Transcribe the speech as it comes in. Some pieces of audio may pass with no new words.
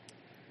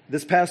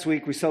This past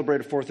week, we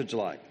celebrated 4th of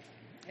July,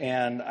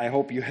 and I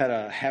hope you had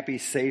a happy,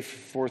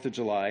 safe 4th of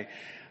July.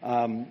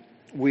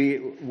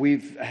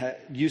 We've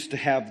used to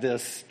have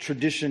this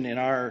tradition in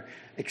our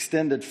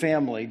extended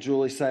family,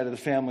 Julie's side of the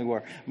family,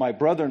 where my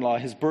brother-in-law,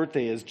 his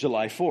birthday is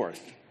July 4th.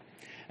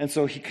 And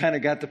so he kind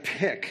of got to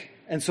pick.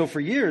 And so for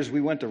years,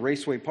 we went to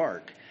Raceway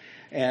Park.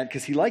 And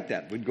because he liked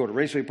that. We'd go to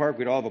Raceway Park,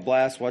 we'd all have a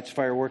blast, watch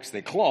fireworks.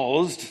 They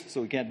closed,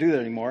 so we can't do that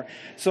anymore.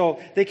 So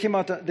they came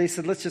out, they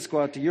said, let's just go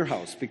out to your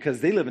house,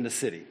 because they live in the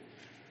city.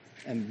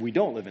 And we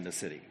don't live in the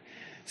city.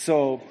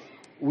 So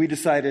we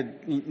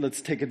decided,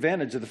 let's take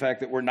advantage of the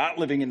fact that we're not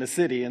living in the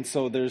city. And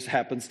so there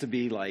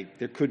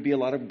could be a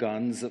lot of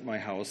guns at my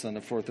house on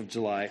the 4th of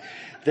July.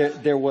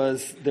 There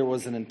was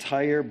an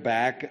entire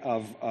back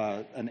of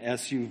an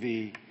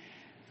SUV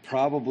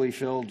probably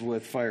filled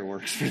with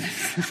fireworks for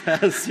this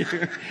past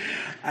year.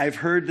 I've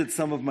heard that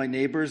some of my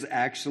neighbors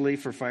actually,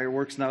 for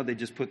fireworks now, they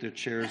just put their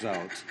chairs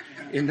out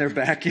in their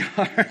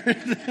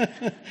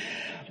backyard.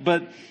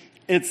 But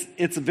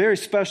it's a very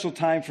special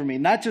time for me,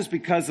 not just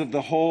because of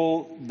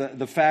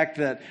the fact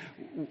that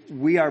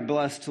we are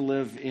blessed to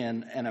live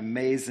in an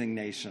amazing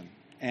nation,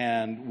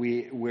 and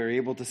we're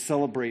able to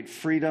celebrate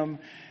freedom.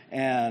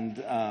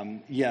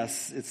 And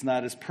yes, it's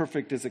not as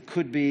perfect as it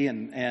could be,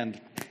 and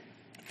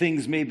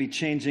things may be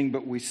changing,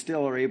 but we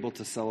still are able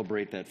to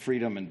celebrate that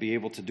freedom and be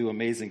able to do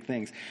amazing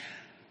things.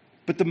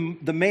 But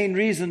the main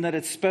reason that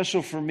it's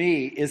special for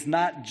me is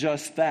not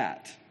just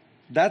that.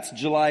 That's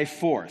July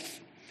 4th.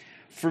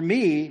 For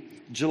me,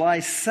 July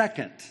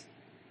 2nd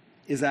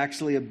is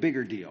actually a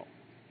bigger deal.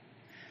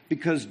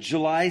 Because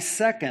July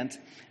 2nd,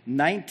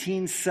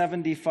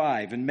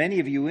 1975, and many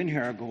of you in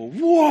here are going,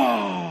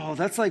 whoa,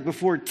 that's like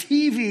before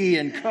TV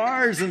and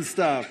cars and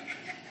stuff.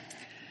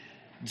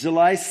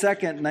 July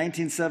 2nd,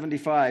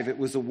 1975, it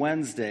was a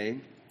Wednesday.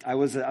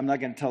 I'm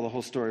not going to tell the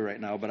whole story right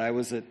now, but I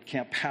was at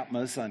Camp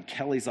Patmos on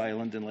Kelly's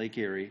Island in Lake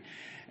Erie,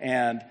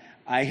 and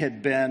I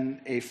had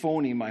been a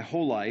phony my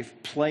whole life,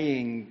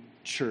 playing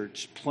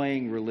church,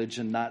 playing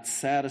religion, not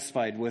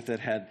satisfied with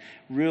it,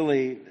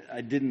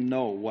 I didn't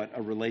know what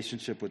a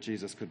relationship with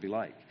Jesus could be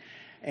like,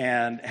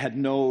 and had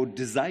no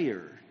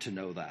desire to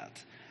know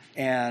that.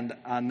 And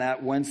on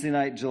that Wednesday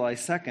night, July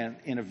 2nd,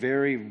 in a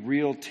very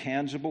real,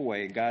 tangible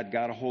way, God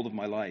got a hold of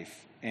my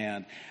life.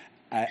 And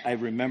I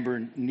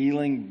remember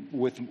kneeling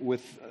with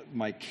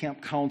my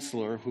camp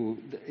counselor, who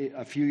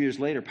a few years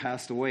later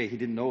passed away. He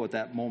didn't know at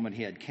that moment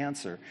he had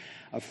cancer.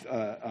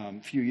 A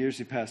few years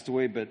he passed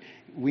away, but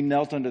we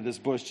knelt under this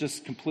bush,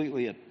 just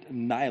completely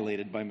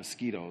annihilated by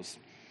mosquitoes.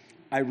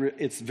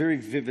 It's very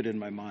vivid in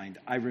my mind.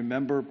 I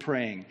remember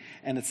praying,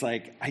 and it's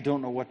like, I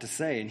don't know what to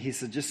say. And he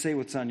said, just say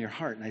what's on your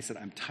heart. And I said,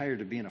 I'm tired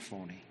of being a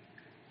phony.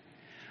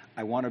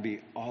 I want to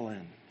be all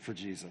in for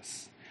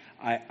Jesus.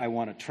 I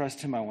want to trust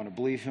him. I want to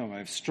believe him.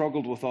 I've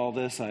struggled with all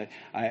this.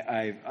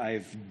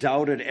 I've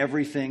doubted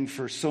everything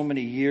for so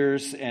many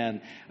years,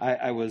 and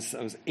I was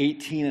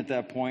 18 at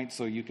that point,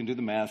 so you can do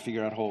the math,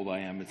 figure out how old I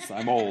am.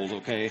 I'm old,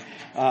 okay?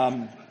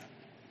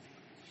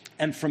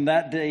 And from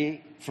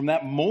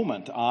that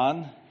moment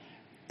on,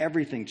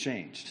 everything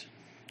changed.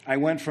 I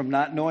went from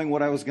not knowing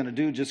what I was going to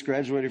do, just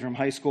graduated from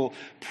high school,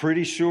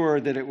 pretty sure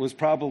that it was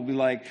probably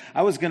like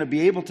I was going to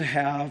be able to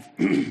have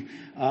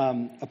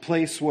a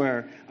place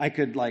where I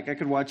could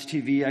watch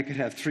TV, I could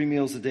have 3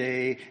 meals a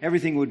day,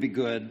 everything would be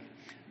good.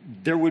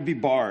 There would be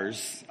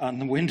bars on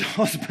the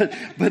windows,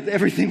 but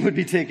everything would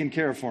be taken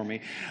care of for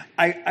me.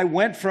 I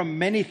went from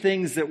many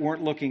things that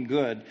weren't looking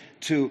good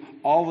to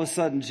all of a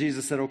sudden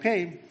Jesus said,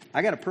 okay,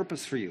 I got a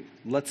purpose for you.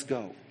 Let's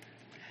go.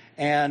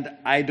 And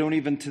I don't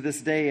even to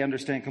this day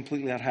understand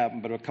completely how it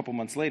happened, but a couple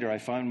months later, I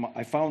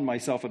found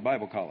myself at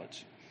Bible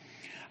college.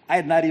 I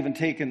had not even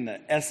taken the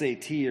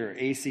SAT or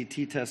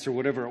ACT test or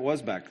whatever it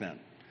was back then.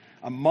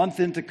 A month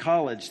into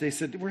college, they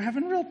said, we're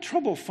having real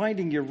trouble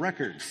finding your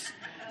records.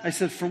 I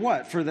said, for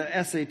what? For the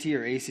SAT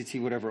or ACT,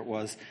 whatever it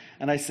was.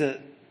 And I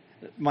said,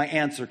 my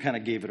answer kind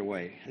of gave it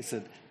away. I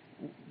said,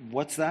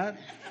 what's that?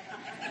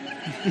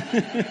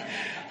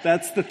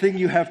 That's the thing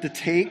you have to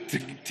take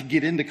to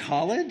get into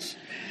college?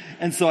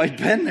 And so I'd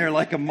been there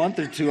like a month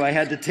or two. I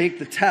had to take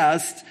the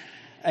test,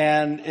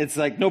 and it's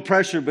like no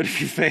pressure, but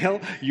if you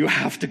fail, you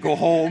have to go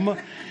home.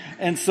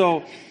 And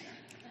so,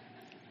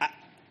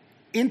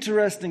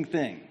 interesting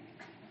thing,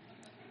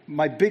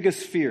 my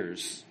biggest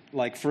fears,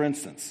 like for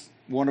instance,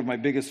 one of my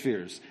biggest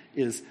fears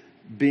is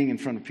being in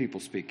front of people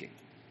speaking.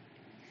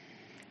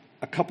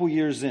 A couple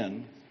years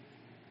in,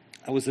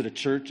 I was at a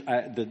church,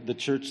 the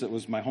church that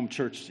was my home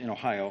church in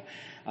Ohio,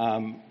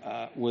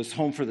 was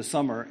home for the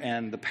summer,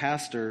 and the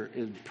pastor,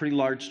 a pretty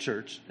large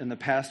church, and the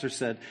pastor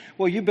said,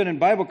 well, you've been in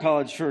Bible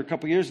college for a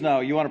couple years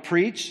now. You want to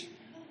preach?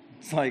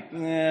 It's like,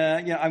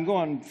 yeah, I'm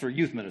going for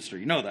youth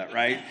ministry. You know that,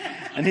 right?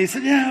 And he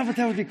said, yeah, but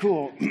that would be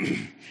cool.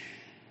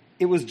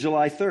 It was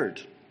July 3rd,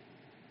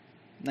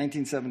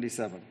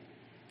 1977.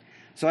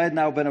 So I had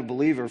now been a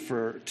believer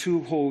for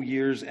 2 whole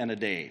years and a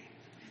day.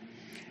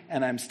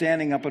 And I'm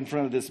standing up in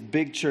front of this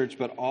big church,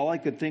 but all I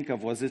could think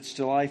of was it's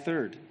July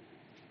 3rd.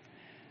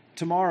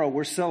 Tomorrow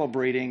we're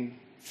celebrating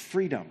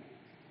freedom.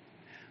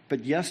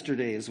 But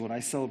yesterday is when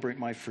I celebrate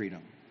my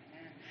freedom,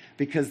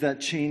 because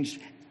that changed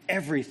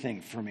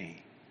everything for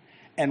me.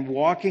 And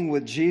walking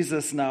with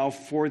Jesus now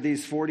for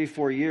these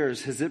 44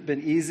 years, has it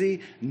been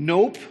easy?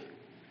 Nope.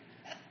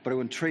 But I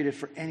wouldn't trade it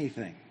for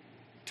anything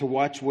to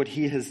watch what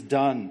he has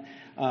done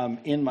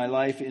in my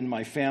life, in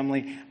my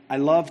family. I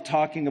love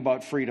talking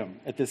about freedom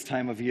at this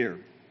time of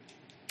year.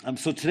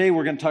 So today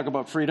we're going to talk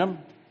about freedom.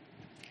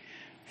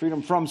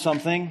 Freedom from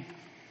something.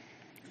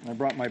 I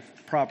brought my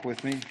prop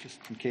with me, just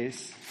in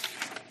case.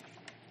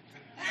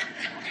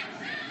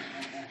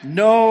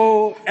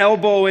 No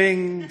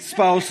elbowing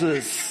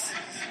spouses.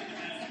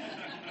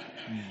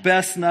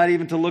 Best not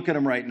even to look at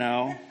them right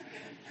now.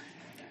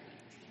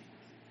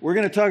 We're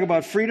going to talk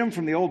about freedom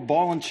from the old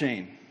ball and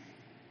chain.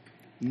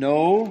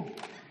 No,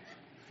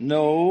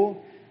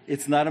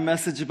 it's not a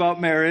message about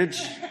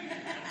marriage.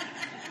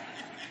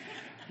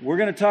 We're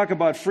going to talk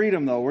about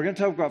freedom, though. We're going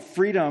to talk about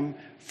freedom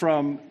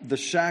from the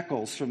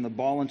shackles, from the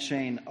ball and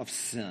chain of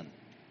sin.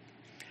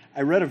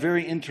 I read a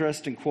very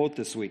interesting quote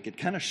this week. It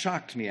kind of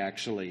shocked me,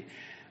 actually,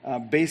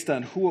 based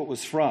on who it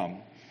was from.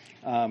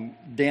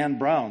 Dan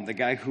Brown, the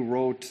guy who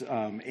wrote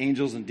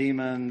Angels and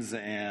Demons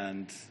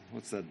and,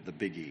 what's that, the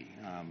biggie?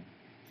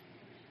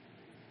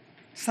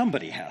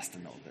 Somebody has to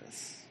know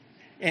this.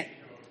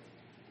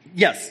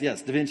 Yes,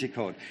 Da Vinci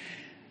Code.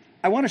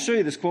 I want to show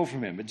you this quote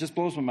from him. It just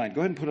blows my mind.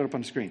 Go ahead and put it up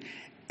on the screen.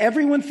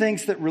 Everyone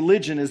thinks that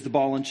religion is the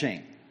ball and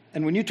chain.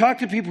 And when you talk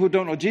to people who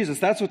don't know Jesus,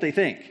 that's what they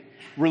think.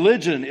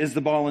 Religion is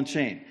the ball and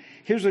chain.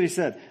 Here's what he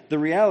said. The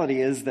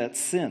reality is that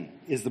sin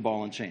is the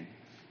ball and chain.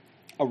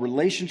 A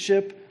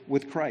relationship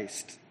with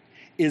Christ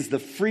is the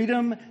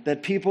freedom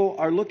that people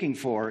are looking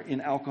for in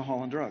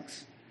alcohol and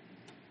drugs.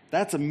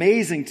 That's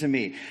amazing to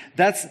me.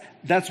 That's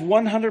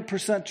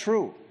 100%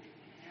 true.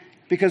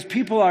 Because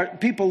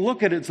people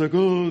look at it, it's like,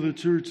 oh, the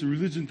church, the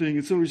religion thing,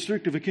 it's so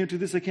restrictive, I can't do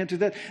this, I can't do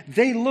that.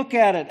 They look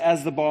at it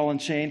as the ball and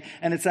chain,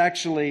 and it's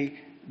actually,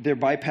 they're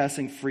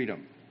bypassing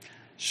freedom.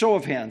 Show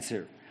of hands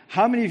here.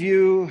 How many of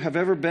you have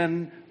ever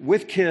been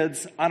with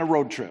kids on a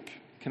road trip?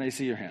 Can I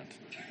see your hand?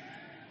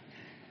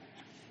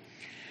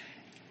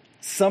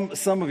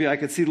 Some of you, I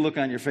could see the look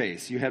on your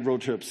face. You had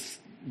road trips.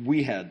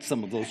 We had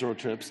some of those road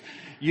trips.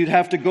 You'd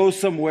have to go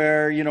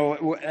somewhere,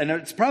 and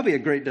it's probably a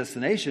great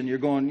destination. You're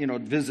going, to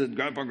visit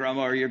Grandpa,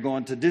 Grandma, or you're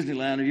going to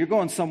Disneyland, or you're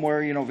going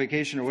somewhere,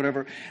 vacation or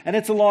whatever. And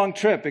it's a long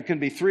trip. It can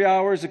be 3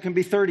 hours. It can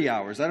be 30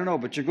 hours. I don't know,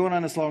 but you're going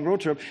on this long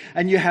road trip,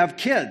 and you have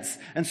kids.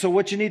 And so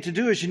what you need to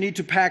do is you need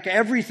to pack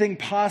everything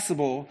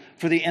possible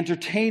for the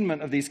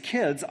entertainment of these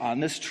kids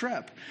on this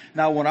trip.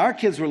 Now, when our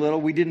kids were little,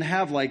 we didn't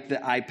have like the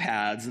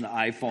iPads and the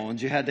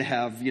iPhones. You had to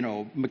have,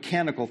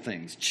 mechanical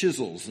things,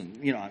 chisels and,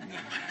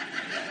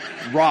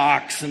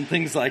 rocks and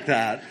things like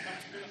that.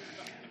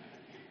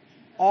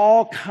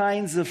 All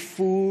kinds of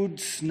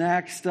food,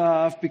 snack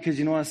stuff, because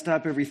you don't want to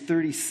stop every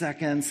 30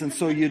 seconds. And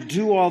so you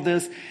do all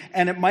this,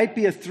 and it might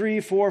be a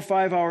 3, 4,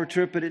 5 hour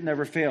trip, but it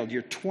never failed.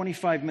 You're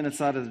 25 minutes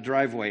out of the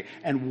driveway,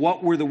 and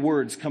what were the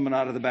words coming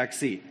out of the back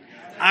seat?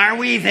 Are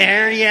we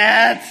there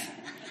yet?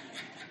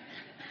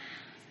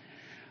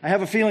 I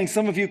have a feeling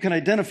some of you can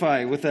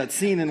identify with that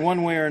scene in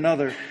one way or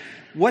another.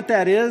 What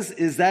that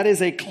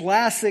is a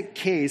classic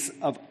case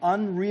of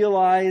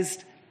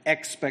unrealized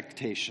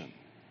expectation.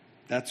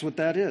 That's what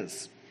that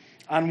is.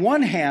 On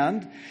one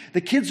hand,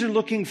 the kids are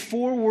looking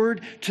forward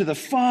to the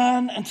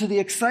fun and to the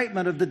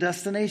excitement of the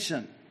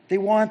destination. They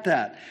want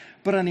that.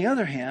 But on the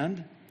other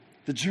hand,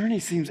 the journey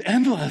seems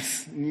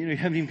endless. You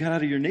haven't even got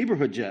out of your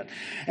neighborhood yet.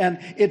 And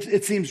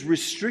it seems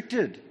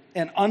restricted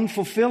and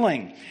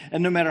unfulfilling.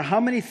 And no matter how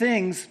many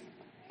things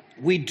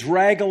we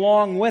drag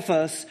along with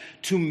us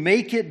to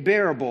make it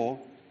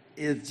bearable,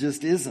 it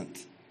just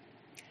isn't.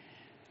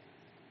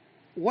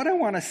 What I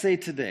want to say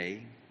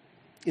today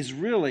is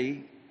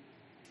really,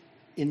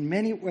 in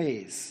many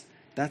ways,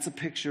 that's a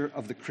picture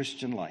of the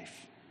Christian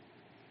life.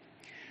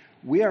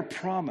 We are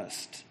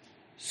promised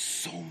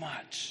so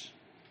much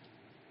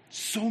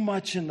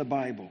in the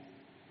Bible,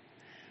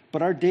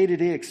 but our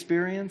day-to-day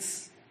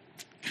experience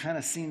kind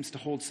of seems to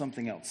hold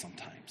something else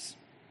sometimes.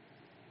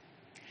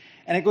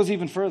 And it goes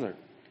even further.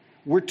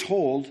 We're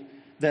told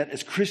that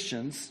as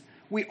Christians,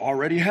 we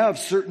already have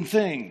certain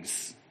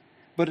things.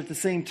 But at the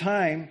same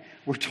time,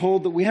 we're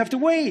told that we have to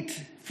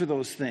wait for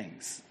those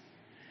things.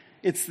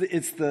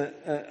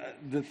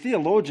 The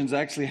theologians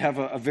actually have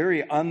a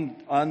very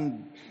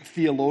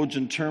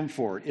un-theologian term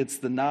for it. It's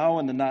the now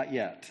and the not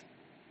yet.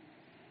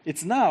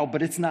 It's now,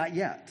 but it's not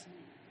yet.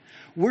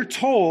 We're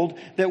told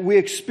that we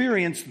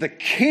experience the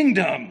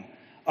kingdom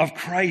of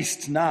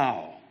Christ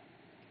now.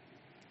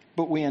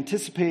 But we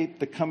anticipate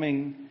the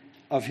coming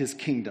of his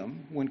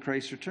kingdom when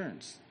Christ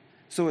returns.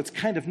 So it's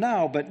kind of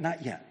now, but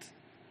not yet.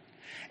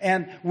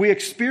 And we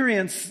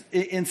experience,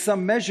 in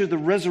some measure, the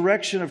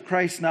resurrection of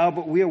Christ now,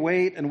 but we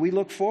await and we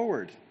look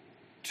forward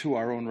to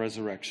our own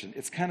resurrection.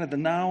 It's kind of the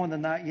now and the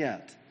not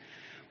yet.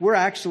 We're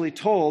actually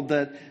told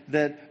that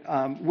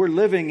we're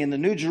living in the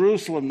New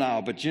Jerusalem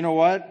now, but you know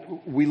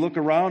what? We look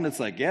around, it's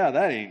like, yeah,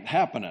 that ain't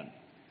happening.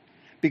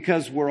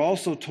 Because we're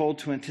also told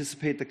to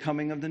anticipate the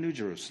coming of the New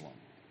Jerusalem.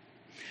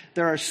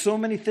 There are so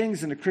many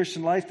things in the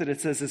Christian life that it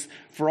says is,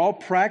 for all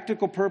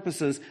practical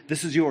purposes,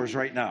 this is yours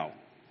right now.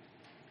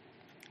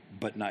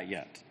 But not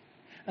yet.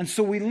 And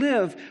so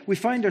we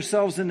find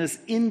ourselves in this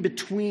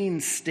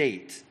in-between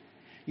state.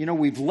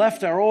 We've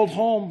left our old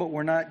home, but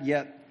we're not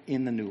yet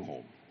in the new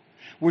home.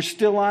 We're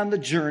still on the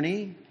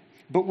journey,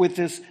 but with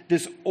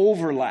this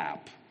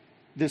overlap,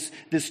 this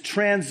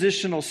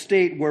transitional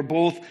state where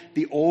both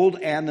the old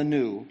and the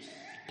new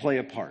play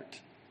a part.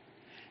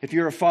 If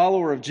you're a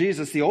follower of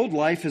Jesus, the old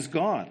life is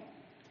gone.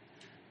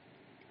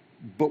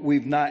 But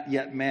we've not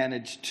yet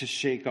managed to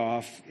shake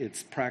off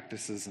its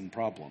practices and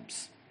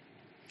problems.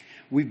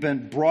 We've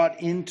been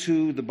brought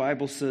into, the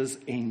Bible says,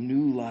 a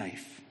new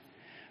life.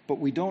 But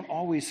we don't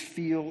always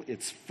feel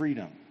its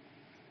freedom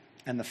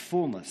and the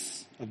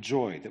fullness of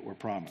joy that we're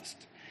promised.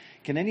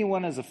 Can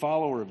anyone as a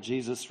follower of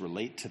Jesus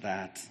relate to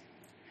that?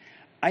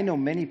 I know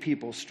many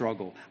people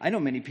struggle. I know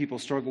many people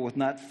struggle with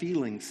not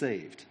feeling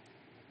saved.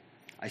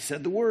 I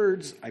said the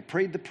words, I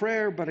prayed the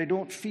prayer, but I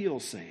don't feel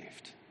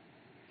saved.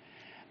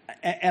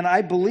 And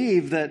I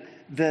believe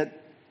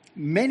that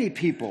many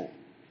people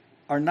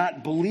are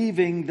not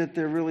believing that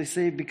they're really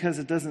saved because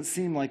it doesn't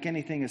seem like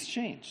anything has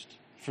changed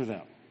for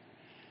them.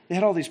 They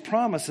had all these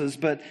promises,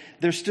 but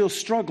they're still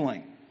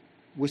struggling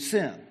with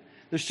sin.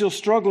 They're still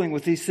struggling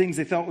with these things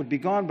they thought would be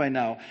gone by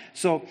now.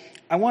 So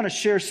I want to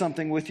share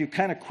something with you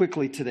kind of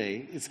quickly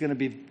today. It's going to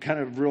be kind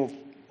of real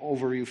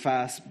overview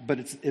fast, but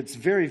it's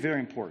very, very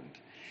important.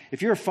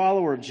 If you're a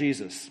follower of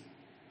Jesus,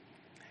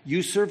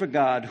 you serve a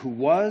God who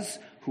was,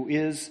 who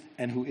is,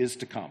 and who is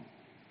to come.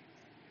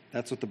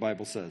 That's what the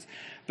Bible says.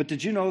 But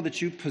did you know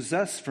that you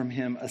possess from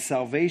him a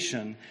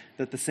salvation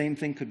that the same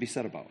thing could be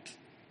said about?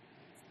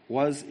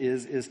 Was,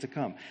 is to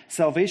come.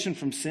 Salvation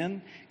from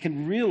sin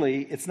can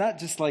really, it's not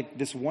just like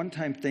this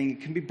one-time thing.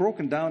 It can be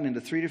broken down into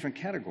 3 different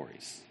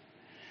categories.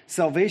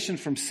 Salvation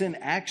from sin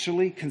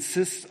actually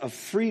consists of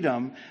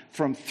freedom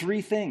from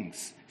 3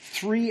 things.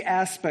 3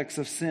 aspects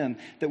of sin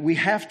that we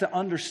have to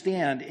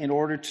understand in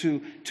order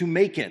to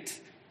make it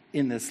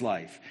in this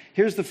life.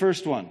 Here's the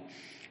first one.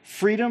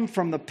 Freedom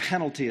from the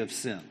penalty of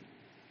sin.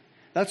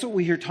 That's what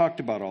we hear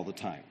talked about all the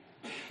time.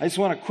 I just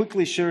want to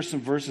quickly share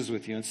some verses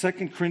with you. In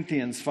 2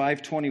 Corinthians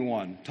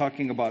 5:21,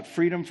 talking about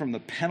freedom from the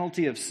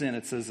penalty of sin,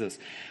 it says this,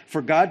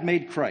 "For God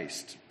made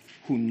Christ,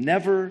 who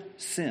never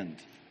sinned,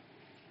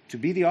 to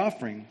be the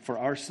offering for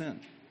our sin,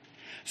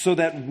 so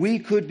that we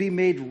could be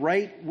made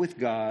right with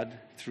God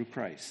through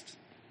Christ."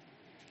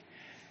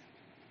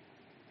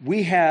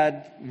 We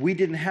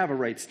didn't have a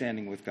right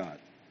standing with God.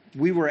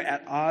 We were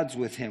at odds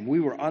with him. We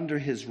were under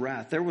his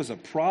wrath. There was a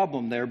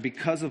problem there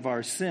because of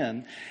our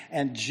sin.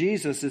 And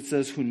Jesus, it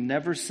says, who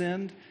never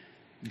sinned,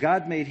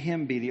 God made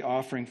him be the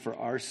offering for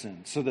our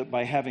sin, so that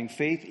by having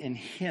faith in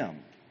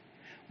him,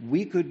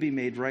 we could be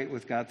made right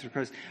with God through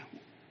Christ.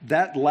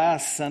 That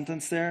last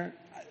sentence there,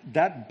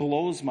 that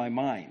blows my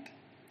mind.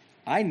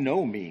 I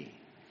know me.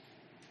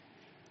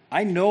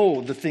 I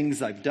know the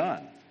things I've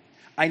done.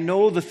 I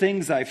know the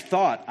things I've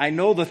thought. I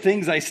know the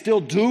things I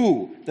still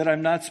do that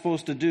I'm not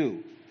supposed to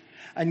do.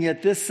 And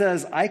yet this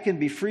says I can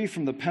be free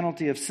from the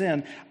penalty of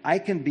sin. I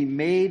can be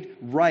made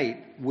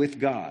right with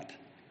God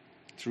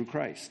through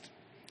Christ.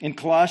 In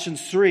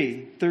Colossians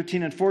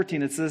 3:13 and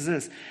 14, it says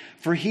this,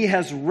 "For he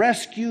has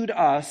rescued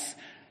us,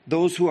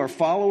 those who are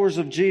followers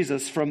of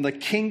Jesus, from the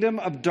kingdom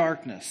of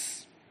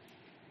darkness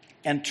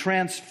and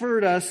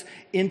transferred us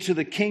into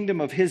the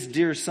kingdom of his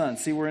dear Son."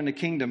 See, we're in the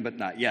kingdom, but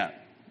not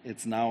yet.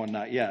 It's now and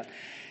not yet.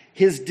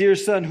 "His dear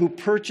Son, who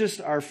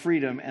purchased our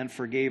freedom and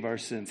forgave our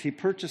sins." He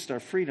purchased our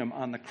freedom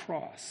on the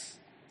cross.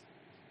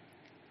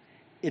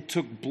 It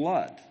took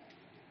blood.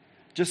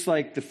 Just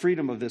like the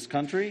freedom of this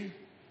country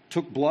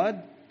took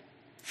blood,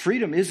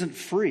 freedom isn't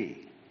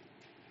free.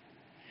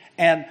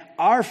 And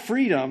our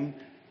freedom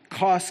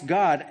cost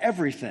God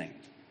everything.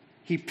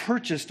 He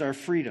purchased our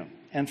freedom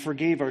and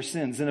forgave our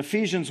sins. In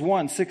Ephesians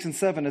 1:6 and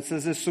 7, it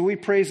says this, "So we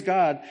praise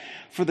God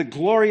for the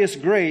glorious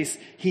grace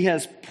he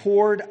has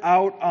poured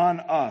out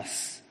on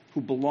us who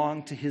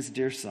belong to his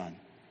dear Son.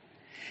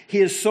 He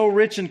is so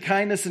rich in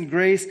kindness and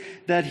grace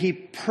that he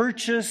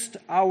purchased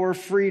our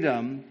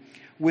freedom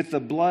with the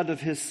blood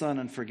of his Son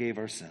and forgave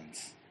our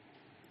sins."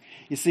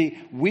 You see,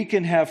 we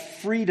can have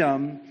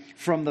freedom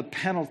from the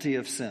penalty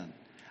of sin.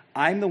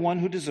 I'm the one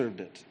who deserved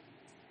it.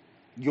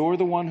 You're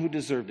the one who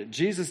deserved it.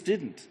 Jesus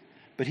didn't,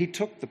 but he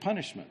took the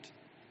punishment.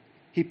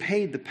 He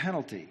paid the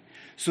penalty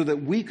so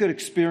that we could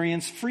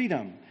experience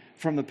freedom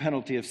from the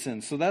penalty of sin.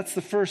 So that's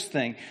the first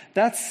thing.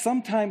 That's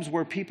sometimes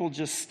where people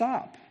just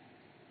stop.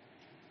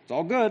 It's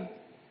all good.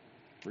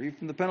 Free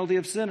from the penalty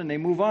of sin, and they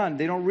move on.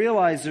 They don't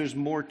realize there's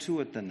more to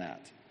it than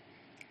that.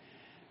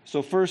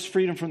 So first,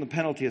 freedom from the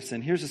penalty of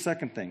sin. Here's the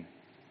second thing.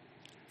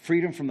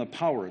 Freedom from the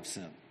power of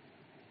sin.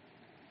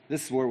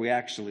 This is where we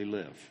actually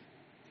live.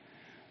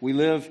 We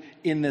live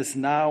in this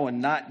now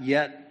and not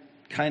yet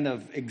kind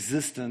of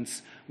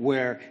existence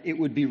where it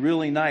would be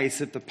really nice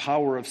if the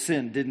power of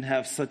sin didn't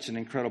have such an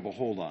incredible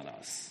hold on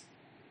us.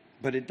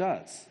 But it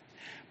does.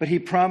 But he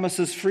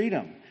promises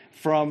freedom.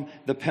 from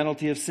the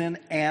penalty of sin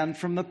and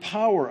from the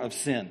power of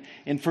sin.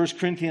 In 1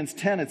 Corinthians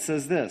 10, it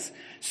says this,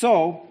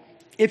 "So,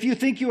 if you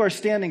think you are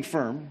standing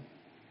firm,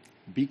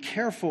 be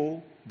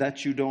careful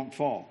that you don't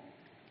fall.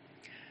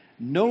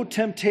 No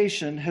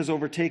temptation has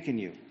overtaken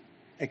you,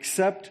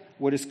 except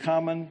what is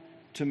common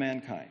to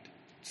mankind."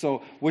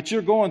 So what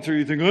you're going through,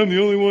 you think, I'm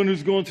the only one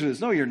who's going through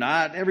this. No, you're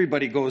not.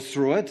 Everybody goes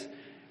through it.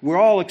 We're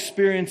all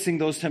experiencing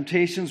those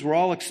temptations. We're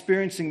all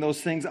experiencing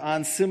those things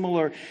on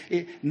similar,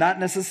 not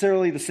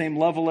necessarily the same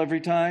level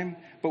every time,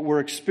 but we're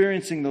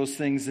experiencing those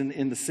things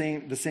in the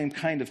same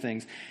kind of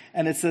things.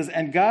 And it says,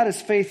 and God is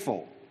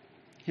faithful.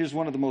 Here's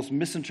one of the most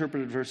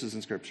misinterpreted verses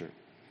in Scripture.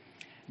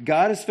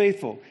 God is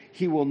faithful.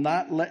 He will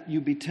not let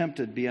you be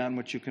tempted beyond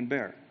what you can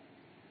bear.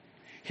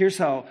 Here's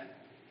how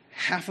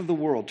half of the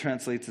world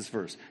translates this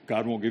verse.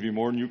 God won't give you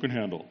more than you can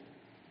handle.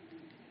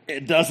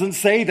 It doesn't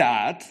say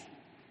that.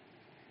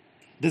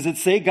 Does it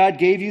say God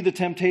gave you the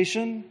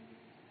temptation?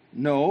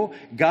 No,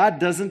 God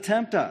doesn't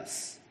tempt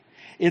us.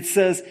 It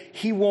says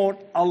He won't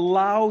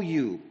allow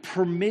you,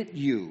 permit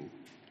you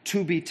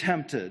to be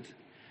tempted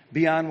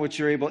beyond what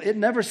you're able. It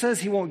never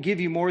says He won't give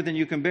you more than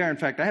you can bear. In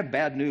fact, I have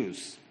bad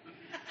news.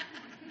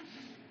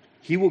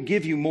 He will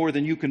give you more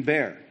than you can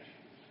bear.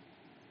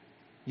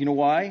 You know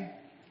why?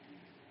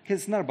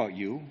 Because it's not about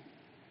you.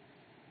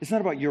 It's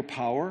not about your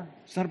power.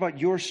 It's not about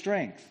your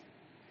strength.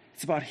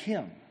 It's about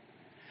Him.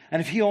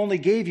 And if He only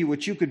gave you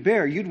what you could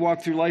bear, you'd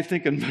walk through life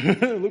thinking,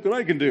 look what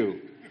I can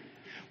do.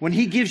 When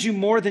He gives you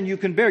more than you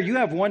can bear, you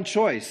have one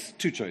choice,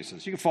 two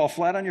choices. You can fall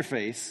flat on your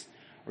face,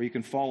 or you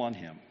can fall on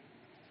Him.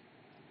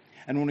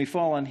 And when we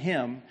fall on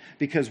Him,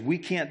 because we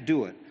can't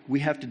do it, we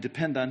have to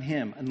depend on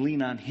Him and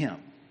lean on Him.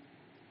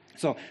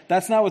 So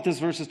that's not what this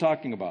verse is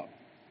talking about.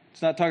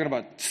 It's not talking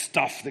about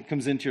stuff that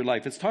comes into your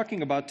life. It's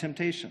talking about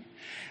temptation.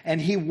 And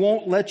He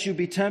won't let you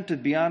be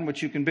tempted beyond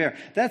what you can bear.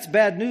 That's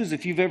bad news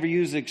if you've ever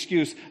used the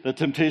excuse, the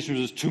temptation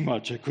was just too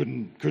much, I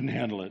couldn't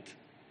handle it.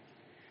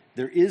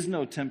 There is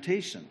no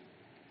temptation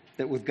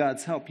that with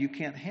God's help you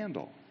can't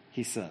handle,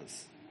 He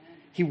says.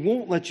 He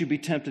won't let you be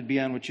tempted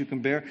beyond what you can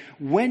bear.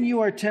 When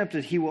you are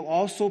tempted, He will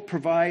also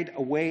provide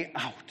a way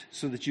out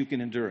so that you can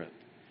endure it.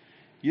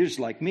 You're just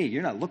like me.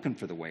 You're not looking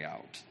for the way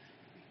out.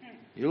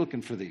 You're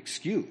looking for the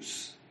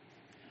excuse.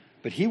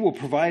 But He will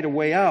provide a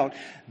way out.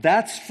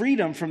 That's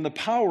freedom from the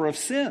power of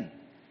sin.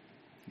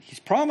 He's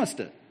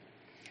promised it.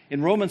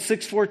 In Romans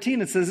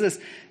 6:14, it says this,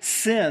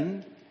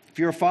 sin, if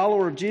you're a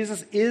follower of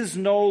Jesus, is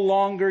no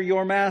longer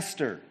your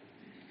master.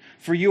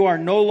 For you are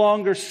no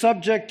longer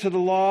subject to the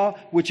law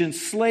which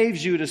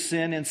enslaves you to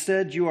sin.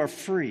 Instead, you are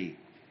free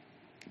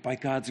by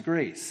God's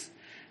grace.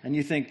 And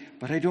you think,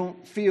 but I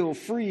don't feel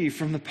free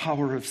from the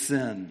power of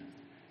sin.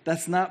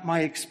 That's not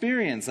my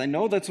experience. I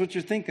know that's what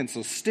you're thinking,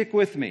 so stick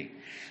with me.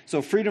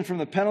 So freedom from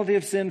the penalty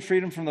of sin,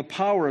 freedom from the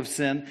power of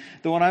sin.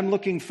 The one I'm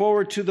looking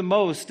forward to the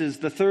most is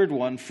the third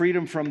one,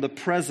 freedom from the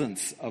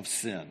presence of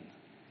sin.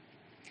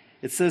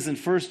 It says in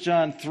 1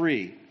 John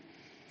 3,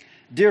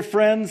 "Dear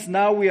friends,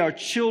 now we are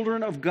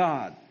children of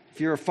God.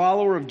 If you're a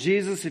follower of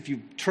Jesus, if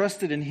you've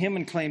trusted in Him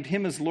and claimed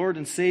Him as Lord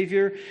and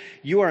Savior,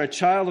 you are a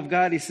child of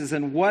God." He says,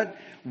 and what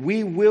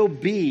we will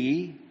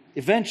be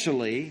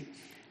eventually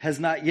has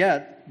not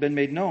yet been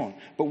made known.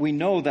 But we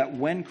know that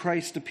when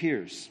Christ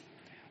appears,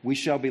 we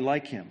shall be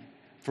like Him,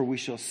 for we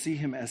shall see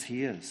Him as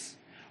He is.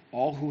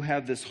 All who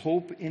have this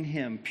hope in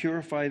Him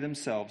purify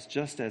themselves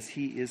just as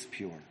He is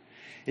pure.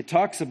 It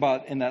talks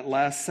about, in that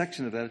last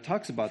section of that, it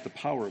talks about the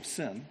power of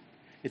sin.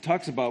 It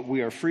talks about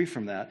we are free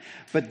from that.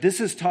 But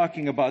this is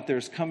talking about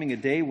there's coming a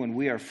day when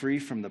we are free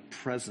from the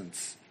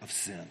presence of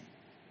sin.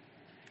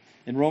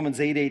 In Romans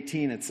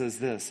 8:18, it says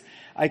this,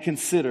 "I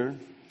consider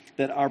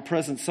that our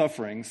present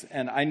sufferings,"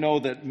 and I know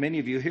that many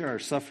of you here are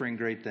suffering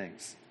great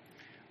things.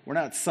 We're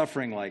not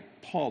suffering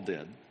like Paul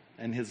did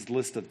in his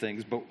list of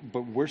things,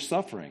 but we're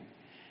suffering.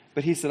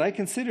 But he said, "I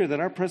consider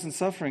that our present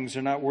sufferings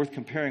are not worth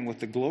comparing with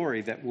the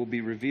glory that will be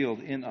revealed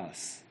in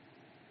us."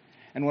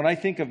 And when I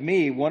think of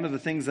me, one of the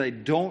things I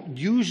don't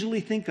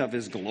usually think of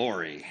is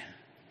glory.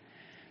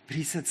 But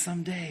he said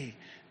someday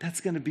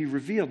that's going to be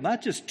revealed,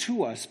 not just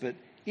to us, but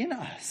in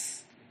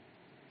us.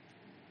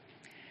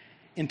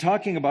 In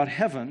talking about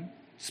heaven,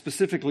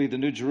 specifically the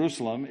New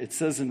Jerusalem, it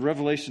says in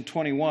Revelation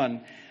 21,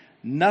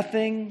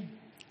 nothing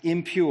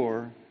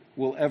impure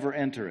will ever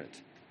enter it.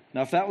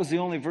 Now, if that was the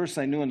only verse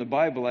I knew in the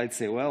Bible, I'd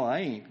say, well, I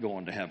ain't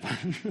going to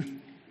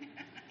heaven.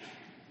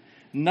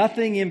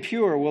 Nothing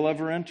impure will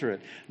ever enter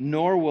it,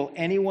 nor will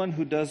anyone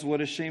who does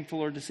what is shameful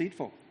or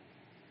deceitful,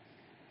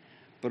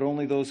 but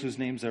only those whose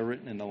names are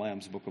written in the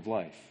Lamb's book of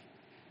life.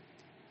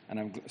 And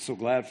I'm so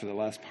glad for the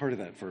last part of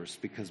that verse,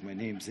 because my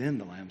name's in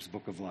the Lamb's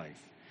book of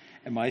life.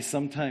 Am I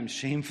sometimes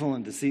shameful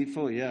and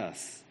deceitful?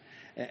 Yes.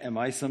 Am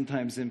I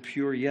sometimes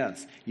impure?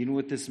 Yes. You know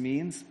what this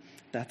means?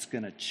 That's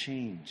going to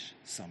change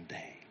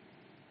someday.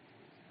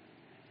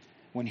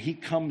 When He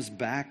comes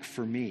back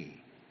for me,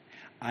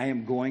 I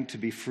am going to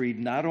be freed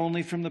not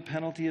only from the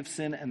penalty of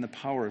sin and the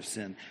power of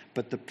sin,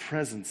 but the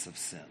presence of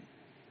sin.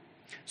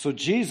 So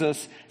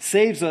Jesus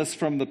saves us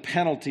from the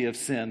penalty of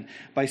sin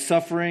by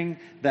suffering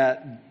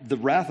the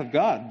wrath of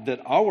God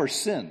that our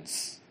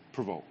sins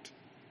provoked.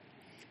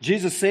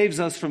 Jesus saves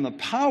us from the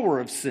power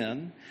of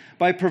sin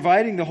by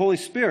providing the Holy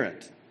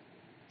Spirit,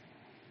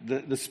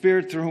 the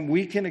Spirit through whom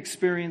we can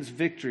experience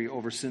victory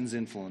over sin's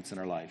influence in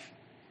our life.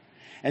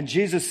 And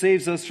Jesus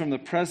saves us from the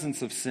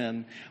presence of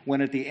sin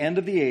when at the end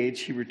of the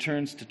age, he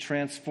returns to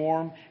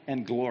transform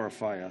and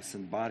glorify us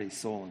in body,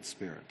 soul, and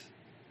spirit.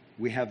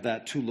 We have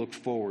that to look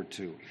forward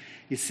to.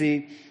 You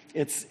see,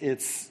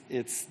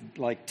 it's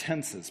like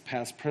tenses,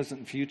 past, present,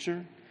 and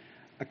future.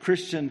 A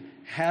Christian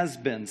has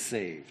been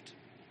saved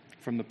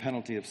from the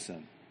penalty of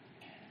sin.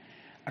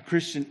 A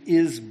Christian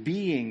is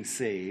being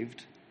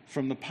saved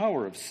from the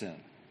power of sin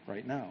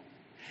right now.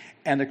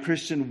 And a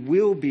Christian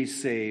will be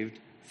saved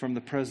from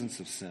the presence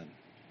of sin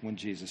when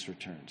Jesus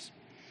returns.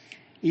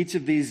 Each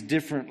of these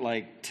different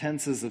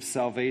tenses of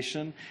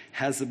salvation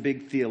has a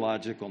big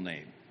theological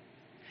name.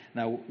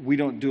 Now, we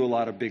don't do a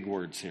lot of big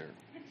words here.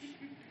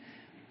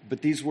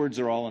 But these words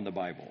are all in the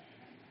Bible.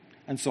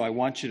 And so I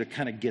want you to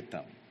kind of get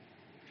them.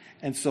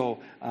 And so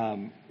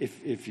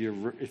if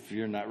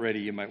you're not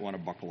ready, you might want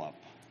to buckle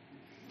up.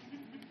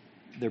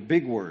 They're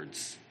big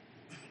words,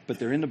 but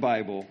they're in the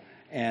Bible,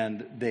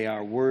 and they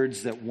are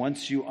words that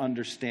once you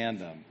understand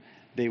them,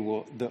 they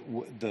will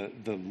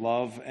the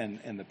love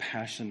and the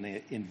passion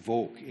they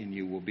invoke in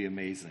you will be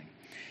amazing.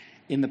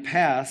 In the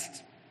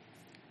past,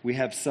 we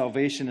have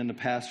salvation in the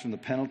past from the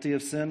penalty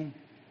of sin.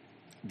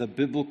 The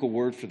biblical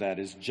word for that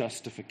is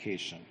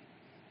justification.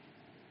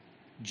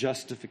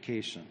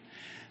 Justification.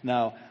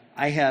 Now,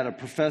 I had a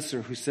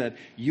professor who said,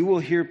 you will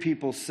hear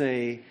people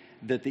say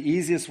that the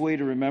easiest way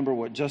to remember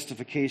what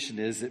justification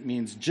is, it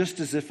means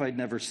just as if I'd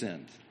never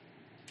sinned.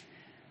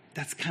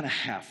 That's kind of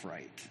half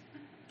right.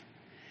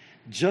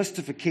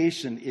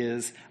 Justification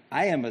is,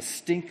 I am a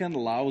stinking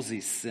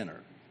lousy sinner.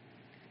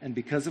 And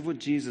because of what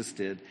Jesus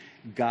did,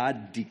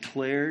 God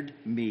declared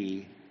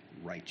me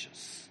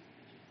righteous.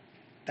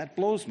 That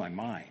blows my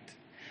mind.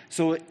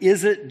 So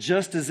is it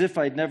just as if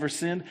I'd never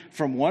sinned?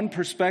 From one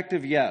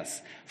perspective,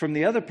 yes. From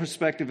the other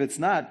perspective, it's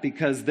not,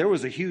 because there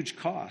was a huge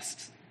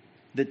cost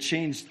that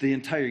changed the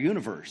entire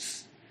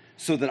universe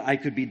so that I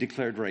could be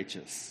declared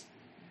righteous.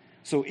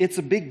 So it's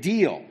a big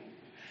deal.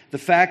 The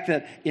fact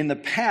that in the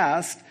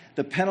past,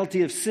 the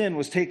penalty of sin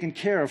was taken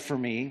care of for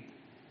me,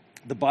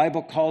 the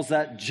Bible calls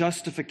that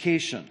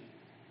justification.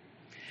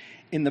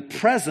 In the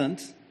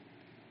present,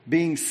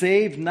 being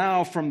saved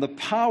now from the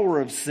power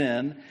of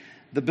sin,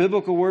 the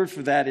biblical word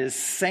for that is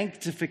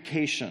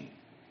sanctification.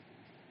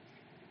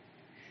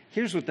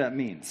 Here's what that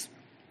means.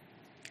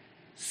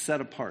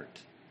 Set apart.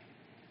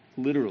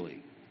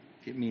 Literally,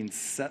 it means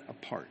set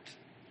apart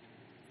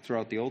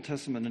throughout the Old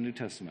Testament and the New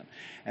Testament.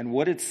 And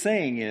what it's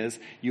saying is,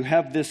 you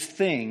have this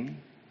thing,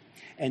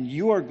 and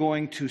you are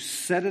going to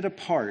set it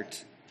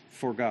apart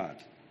for God.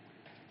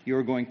 You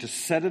are going to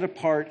set it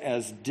apart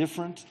as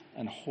different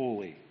and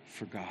holy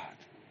for God.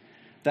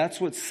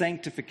 That's what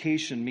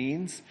sanctification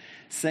means.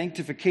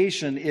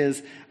 Sanctification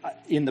is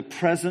in the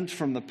present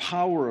from the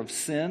power of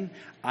sin.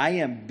 I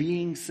am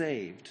being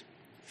saved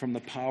from the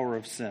power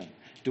of sin.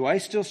 Do I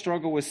still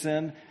struggle with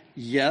sin?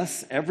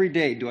 Yes, every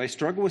day. Do I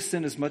struggle with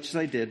sin as much as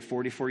I did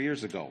 44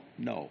 years ago?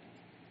 No.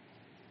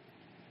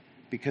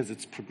 Because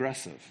it's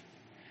progressive.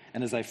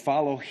 And as I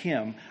follow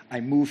him, I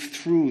move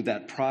through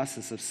that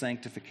process of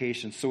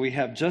sanctification. So we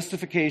have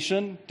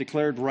justification,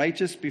 declared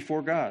righteous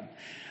before God.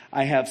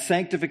 I have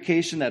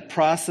sanctification, that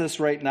process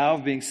right now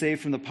of being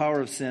saved from the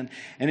power of sin.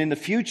 And in the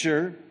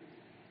future,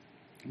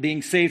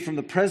 being saved from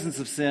the presence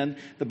of sin,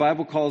 the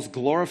Bible calls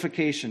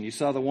glorification. You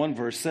saw the one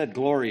verse said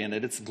glory in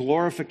it. It's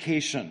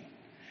glorification.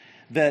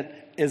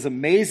 That as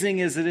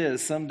amazing as it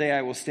is, someday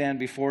I will stand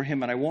before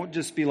him, and I won't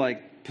just be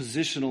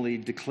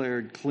positionally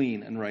declared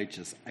clean and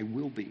righteous. I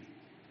will be.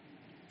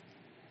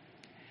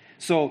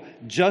 So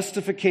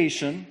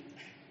justification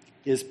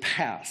is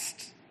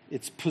past.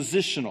 It's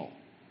positional.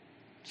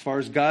 As far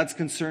as God's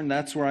concerned,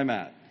 that's where I'm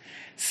at.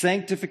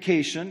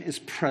 Sanctification is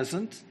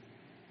present,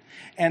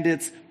 and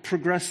it's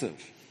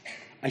progressive.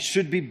 I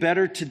should be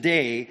better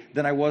today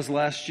than I was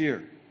last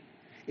year.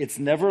 It's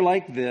never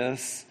like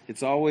this.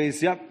 It's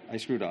always, yep, I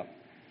screwed up.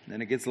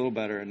 Then it gets a little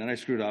better, and then I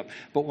screwed up.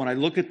 But when I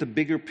look at the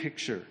bigger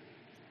picture,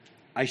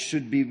 I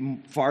should be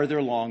farther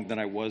along than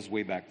I was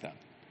way back then.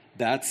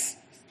 That's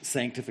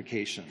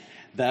sanctification.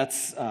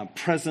 That's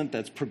present,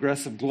 that's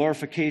progressive.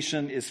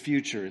 Glorification is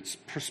future, it's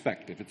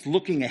perspective, it's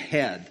looking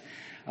ahead,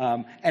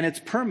 and it's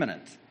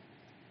permanent.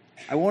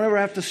 I won't ever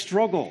have to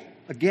struggle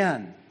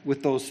again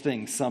with those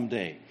things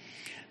someday.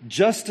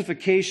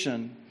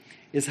 Justification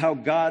is how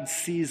God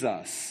sees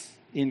us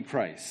in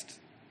Christ.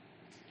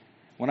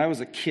 When I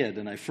was a kid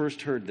and I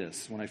first heard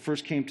this, when I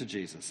first came to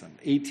Jesus, I'm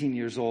 18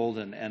 years old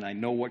and I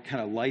know what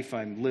kind of life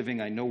I'm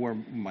living. I know where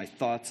my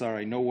thoughts are.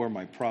 I know where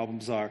my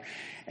problems are.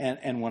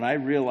 And when I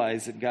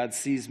realized that God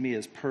sees me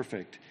as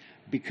perfect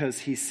because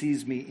he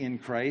sees me in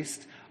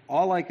Christ,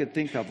 all I could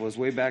think of was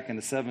way back in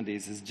the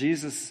 70s is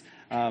Jesus,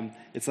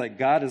 it's like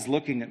God is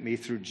looking at me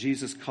through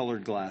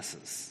Jesus-colored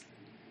glasses.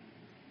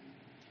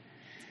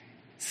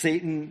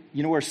 Satan,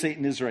 you know where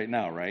Satan is right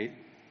now, right?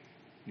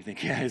 You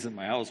think, yeah, he's at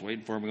my house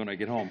waiting for me when I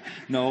get home.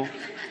 No,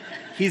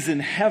 he's in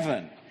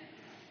heaven.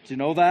 Do you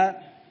know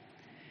that?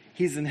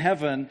 He's in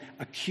heaven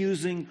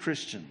accusing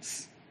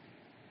Christians.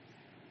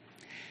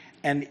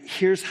 And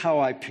here's how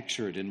I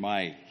picture it in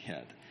my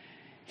head.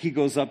 He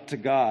goes up to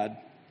God.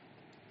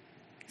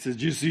 He says,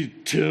 "Did you see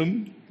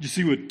Tim? Did you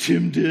see what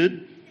Tim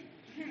did?"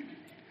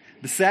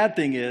 The sad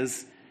thing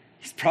is,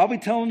 he's probably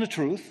telling the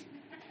truth.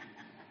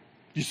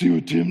 "You see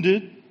what Tim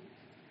did?"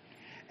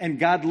 And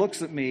God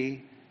looks at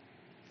me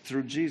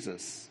through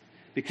Jesus,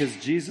 because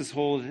Jesus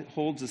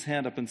holds his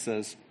hand up and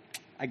says,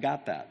 "I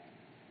got that.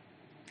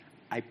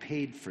 I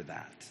paid for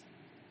that."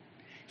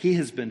 He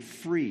has been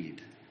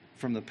freed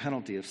from the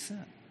penalty of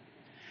sin.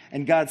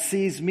 And God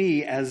sees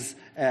me as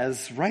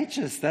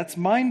righteous. That's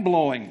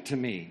mind-blowing to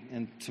me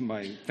and to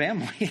my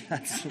family.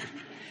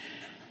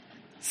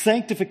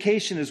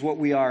 Sanctification is what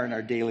we are in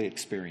our daily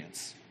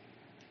experience.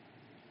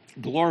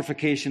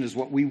 Glorification is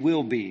what we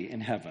will be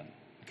in heaven.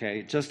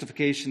 Okay?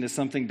 Justification is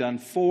something done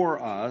for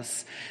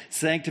us.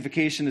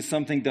 Sanctification is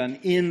something done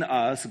in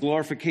us.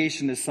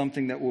 Glorification is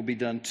something that will be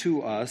done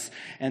to us.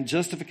 And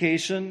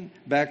justification,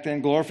 back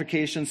then,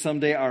 glorification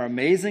someday are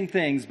amazing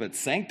things, but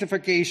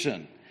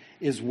sanctification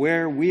is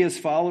where we as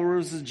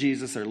followers of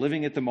Jesus are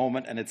living at the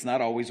moment, and it's not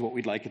always what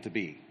we'd like it to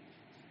be.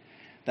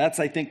 That's,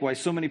 I think, why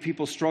so many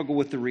people struggle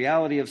with the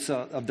reality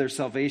of their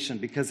salvation,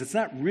 because it's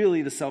not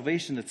really the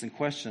salvation that's in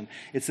question.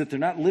 It's that they're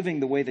not living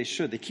the way they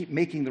should. They keep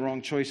making the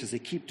wrong choices. They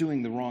keep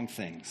doing the wrong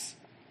things.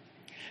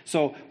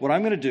 So what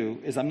I'm going to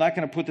do is I'm not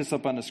going to put this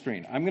up on the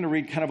screen. I'm going to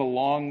read kind of a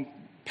long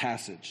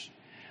passage.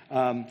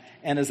 And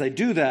as I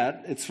do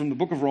that, it's from the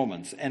book of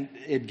Romans. And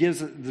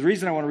the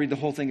reason I want to read the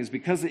whole thing is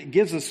because it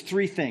gives us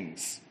three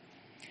things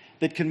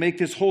that can make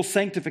this whole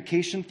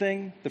sanctification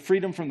thing, the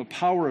freedom from the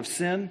power of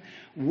sin,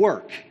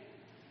 work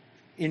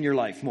in your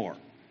life more.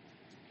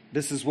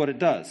 This is what it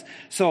does.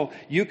 So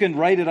you can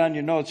write it on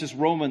your notes, just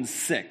Romans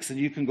 6, and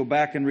you can go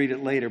back and read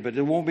it later, but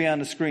it won't be on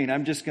the screen.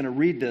 I'm just going to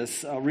read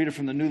this. I'll read it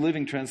from the New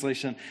Living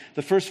Translation.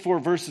 The first 4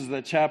 verses of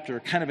that chapter are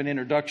kind of an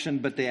introduction,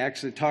 but they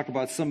actually talk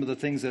about some of the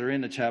things that are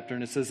in the chapter,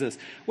 and it says this: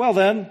 "Well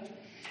then,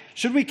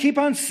 should we keep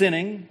on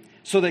sinning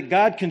so that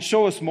God can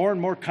show us more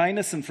and more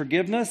kindness and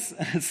forgiveness?"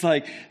 And it's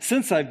like,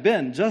 since I've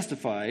been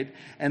justified,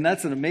 and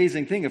that's an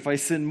amazing thing, if I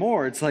sin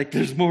more, it's like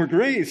there's more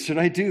grace. Should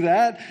I do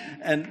that?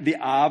 And the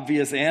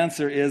obvious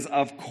answer is,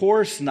 of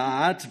course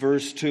not.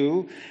 Verse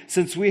 2,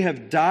 "Since we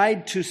have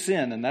died to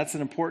sin," and that's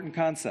an important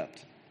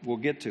concept we'll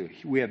get to.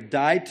 We have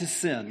died to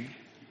sin.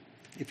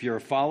 If you're a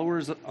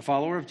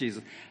follower of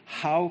Jesus,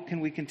 how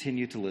can we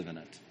continue to live in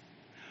it?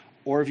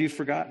 Or have you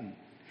forgotten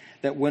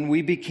that when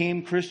we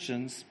became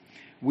Christians,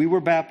 we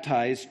were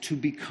baptized to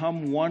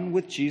become one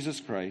with Jesus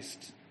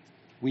Christ.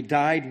 We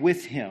died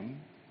with him.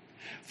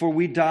 For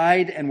we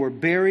died and were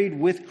buried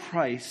with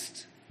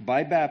Christ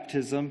by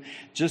baptism,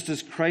 just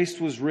as Christ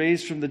was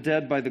raised from the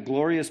dead by the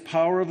glorious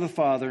power of the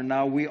Father.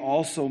 Now we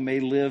also may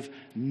live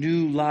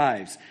new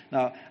lives.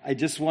 Now, I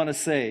just want to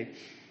say,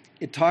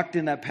 it talked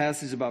in that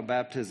passage about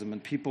baptism,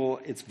 and people,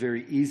 it's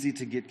very easy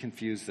to get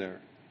confused there.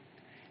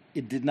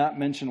 It did not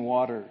mention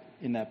water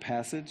in that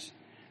passage,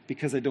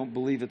 because I don't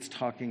believe it's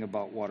talking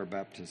about water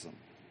baptism.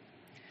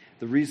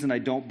 The reason I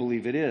don't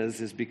believe it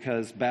is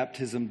because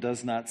baptism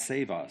does not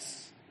save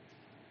us.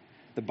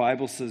 The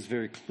Bible says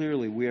very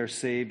clearly we are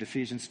saved,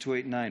 Ephesians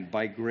 2:8-9,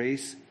 by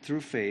grace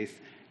through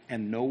faith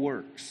and no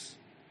works.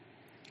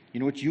 You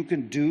know what you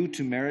can do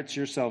to merit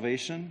your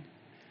salvation?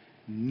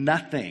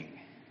 Nothing.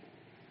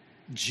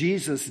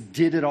 Jesus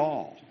did it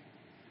all.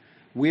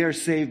 We are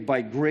saved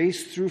by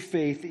grace through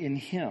faith in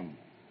him.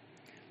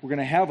 We're going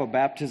to have a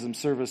baptism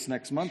service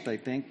next month, I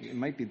think. It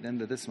might be the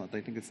end of this month. I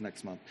think it's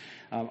next month.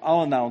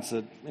 I'll announce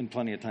it in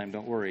plenty of time,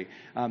 don't worry.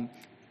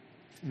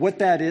 What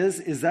that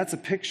is that's a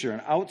picture,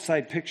 an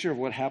outside picture of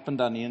what happened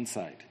on the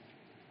inside.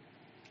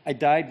 I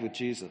died with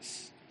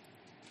Jesus,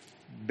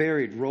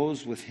 buried,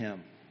 rose with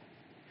him,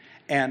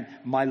 and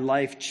my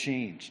life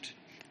changed.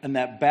 And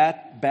that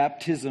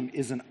baptism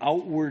is an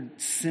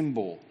outward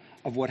symbol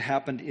of what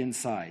happened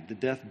inside, the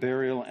death,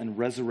 burial, and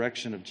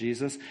resurrection of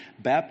Jesus.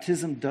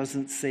 Baptism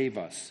doesn't save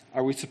us.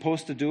 Are we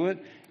supposed to do it?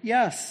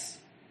 Yes.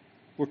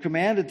 We're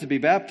commanded to be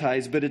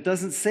baptized, but it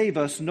doesn't save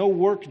us. No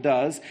work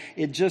does.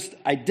 It just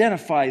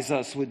identifies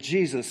us with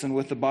Jesus and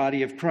with the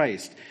body of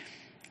Christ.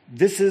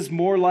 This is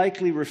more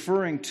likely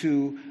referring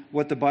to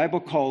what the Bible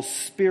calls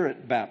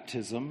spirit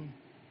baptism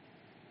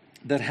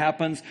that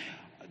happens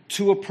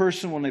to a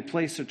person when they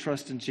place their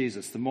trust in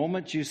Jesus. The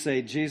moment you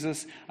say,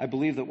 "Jesus, I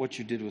believe that what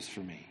you did was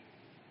for me."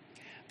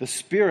 The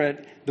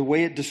Spirit, the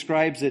way it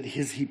describes it,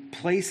 is he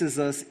places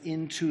us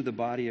into the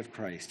body of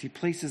Christ. He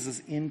places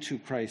us into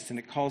Christ, and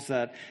it calls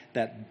that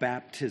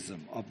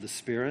baptism of the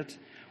Spirit,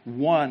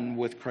 one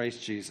with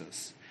Christ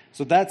Jesus.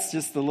 So that's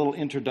just the little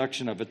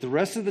introduction of it. The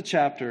rest of the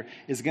chapter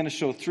is going to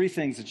show 3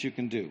 things that you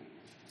can do.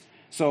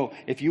 So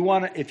if you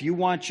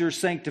want your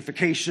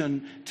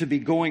sanctification to be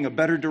going a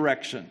better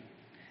direction,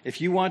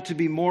 if you want to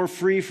be more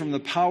free from the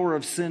power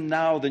of sin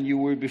now than you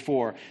were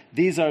before,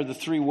 these are the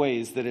 3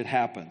 ways that it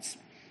happens.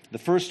 The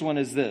first one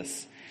is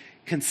this: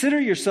 Consider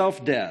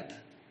yourself dead.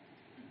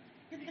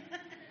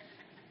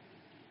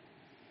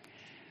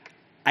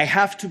 I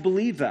have to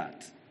believe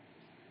that.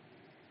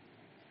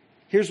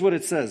 Here's what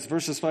it says,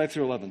 verses 5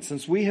 through 11.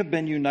 Since we have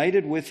been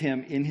united with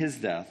him in his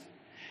death,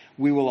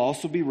 we will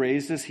also be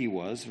raised as he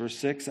was. Verse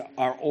 6,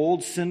 our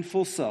old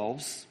sinful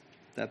selves,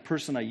 that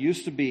person I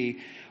used to be,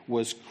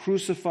 was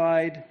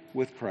crucified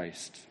with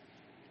Christ,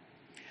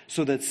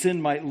 so that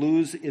sin might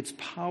lose its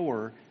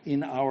power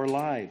in our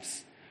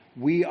lives.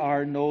 We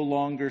are no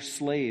longer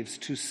slaves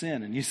to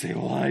sin. And you say,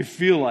 well, I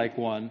feel like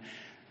one.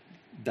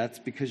 That's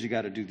because you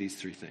got to do these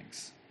three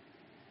things.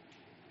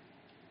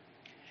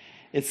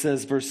 It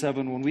says, verse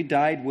 7, when we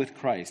died with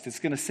Christ, it's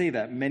going to say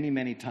that many,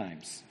 many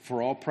times.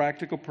 For all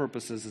practical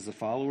purposes, as a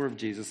follower of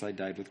Jesus, I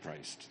died with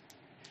Christ.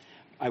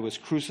 I was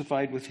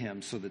crucified with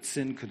him so that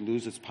sin could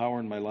lose its power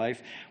in my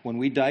life. When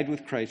we died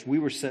with Christ, we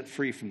were set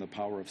free from the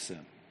power of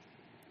sin.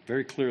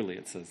 Very clearly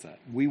it says that.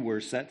 We were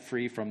set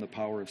free from the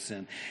power of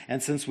sin.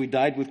 And since we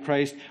died with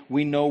Christ,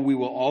 we know we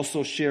will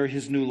also share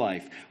his new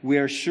life. We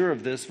are sure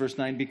of this, verse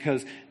 9,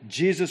 because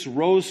Jesus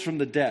rose from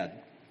the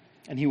dead,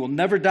 and he will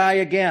never die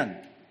again.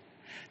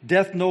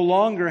 Death no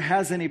longer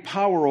has any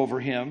power over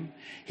him.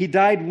 He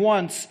died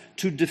once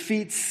to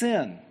defeat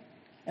sin,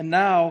 and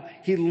now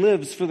he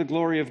lives for the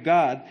glory of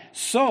God.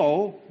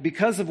 So,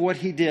 because of what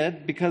he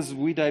did, because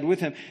we died with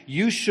him,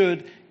 you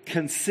should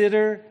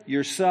consider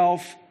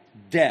yourself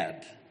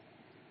dead.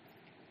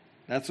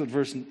 That's what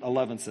verse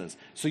 11 says.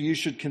 So you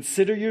should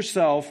consider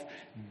yourself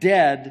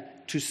dead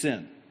to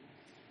sin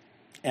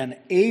and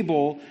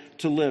able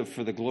to live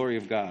for the glory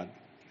of God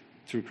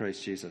through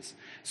Christ Jesus.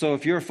 So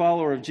if you're a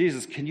follower of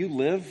Jesus, can you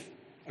live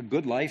a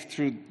good life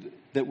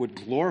that would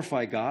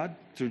glorify God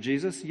through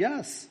Jesus?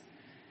 Yes.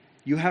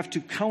 You have to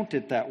count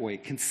it that way.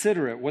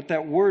 Consider it. What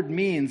that word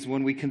means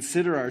when we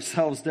consider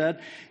ourselves dead,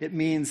 it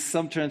means,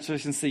 some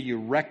translations say you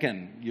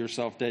reckon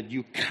yourself dead.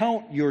 You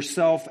count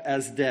yourself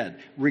as dead.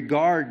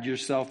 Regard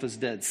yourself as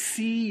dead.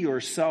 See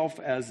yourself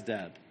as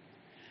dead.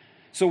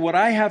 So what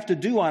I have to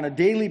do on a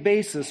daily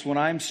basis when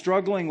I'm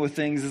struggling with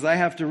things is I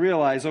have to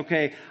realize,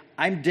 okay,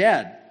 I'm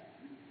dead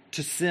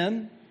to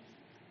sin.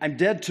 I'm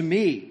dead to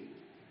me.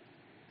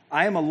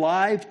 I am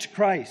alive to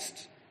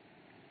Christ.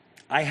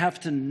 I have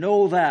to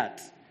know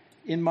that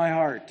in my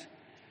heart,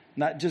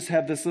 not just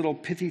have this little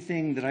pithy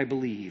thing that I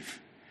believe.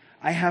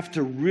 I have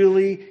to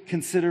really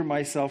consider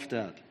myself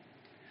dead.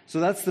 So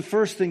that's the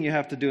first thing you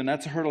have to do, and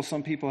that's a hurdle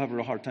some people have a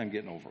real hard time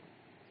getting over.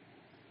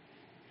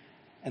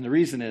 And the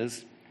reason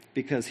is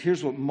because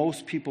here's what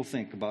most people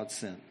think about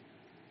sin.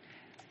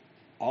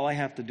 All I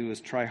have to do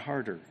is try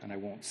harder, and I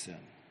won't sin.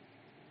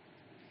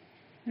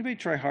 Anybody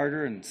try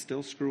harder and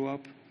still screw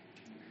up?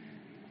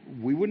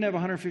 We wouldn't have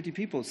 150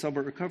 people at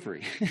Celebrate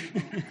Recovery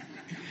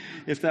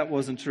if that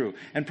wasn't true.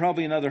 And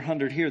probably another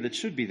 100 here that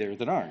should be there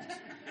that aren't.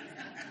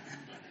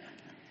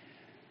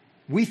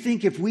 We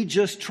think if we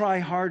just try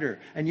harder,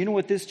 and you know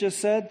what this just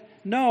said?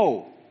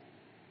 No,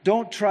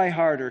 don't try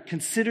harder.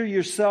 Consider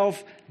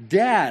yourself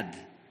dead.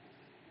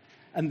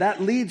 And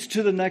that leads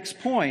to the next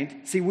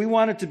point. See, we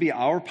want it to be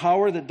our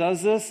power that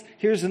does this.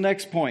 Here's the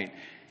next point.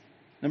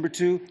 Number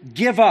 2,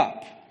 give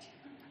up.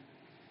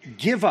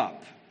 Give up.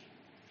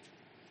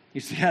 You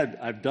see,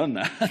 I've done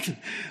that.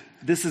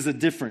 This is a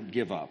different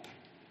give up.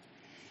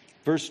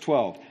 Verse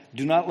 12,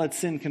 do not let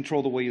sin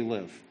control the way you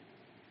live.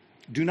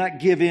 Do not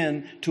give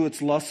in to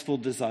its lustful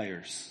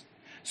desires.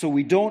 So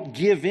we don't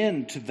give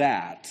in to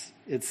that,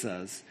 it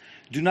says.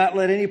 Do not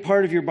let any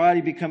part of your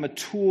body become a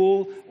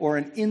tool or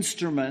an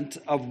instrument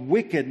of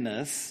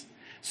wickedness.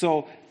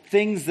 So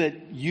things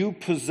that you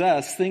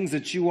possess, things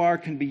that you are,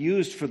 can be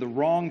used for the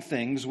wrong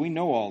things. We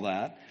know all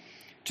that.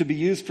 To be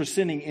used for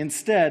sinning.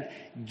 Instead,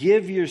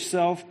 give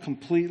yourself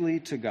completely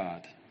to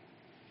God.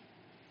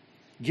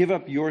 Give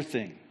up your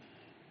thing.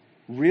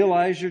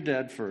 Realize you're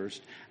dead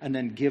first, and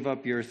then give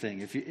up your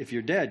thing. If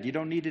you're dead, you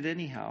don't need it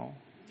anyhow.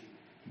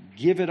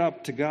 Give it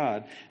up to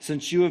God,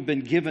 since you have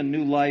been given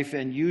new life,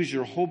 and use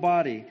your whole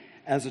body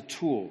as a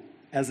tool,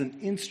 as an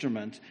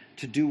instrument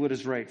to do what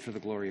is right for the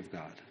glory of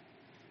God.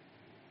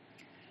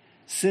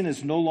 Sin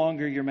is no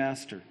longer your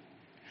master.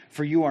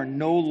 For you are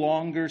no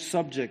longer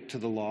subject to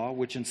the law,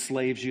 which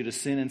enslaves you to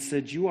sin.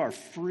 Instead, you are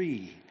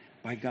free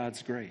by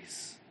God's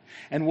grace.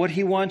 And what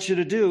he wants you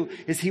to do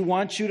is he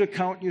wants you to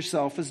count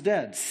yourself as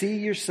dead. See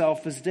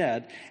yourself as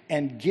dead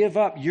and give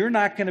up. You're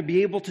not going to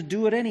be able to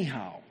do it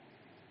anyhow.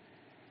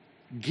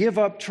 Give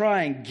up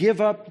trying. Give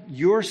up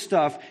your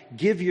stuff.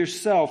 Give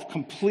yourself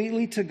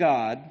completely to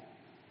God.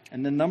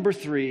 And then number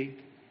 3,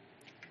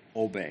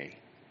 obey.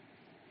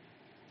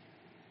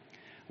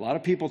 A lot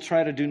of people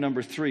try to do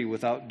number 3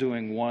 without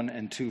doing 1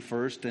 and 2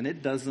 first, and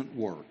it doesn't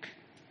work.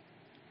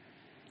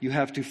 You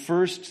have to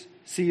first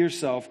see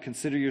yourself,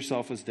 consider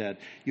yourself as dead.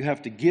 You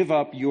have to give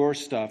up your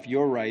stuff,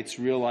 your rights,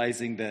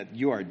 realizing that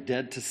you are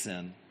dead to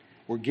sin.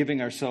 We're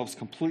giving ourselves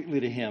completely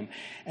to him.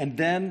 And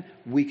then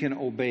we can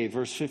obey.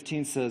 Verse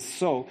 15 says,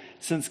 so,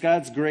 since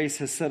God's grace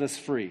has set us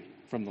free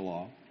from the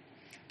law,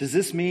 does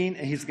this mean,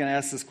 and he's going to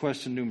ask this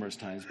question numerous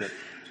times, but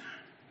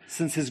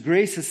since his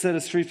grace has set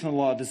us free from the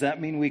law, does that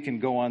mean we can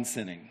go on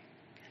sinning?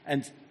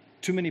 And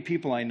Too many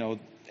people I know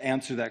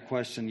answer that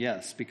question,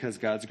 yes, because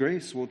God's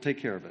grace will take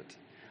care of it.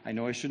 I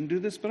know I shouldn't do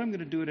this, but I'm going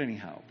to do it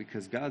anyhow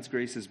because God's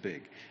grace is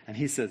big. And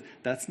he says,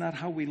 that's not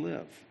how we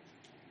live.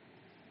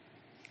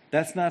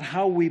 That's not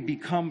how we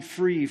become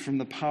free from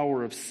the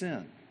power of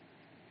sin.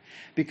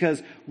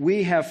 Because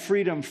we have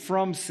freedom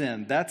from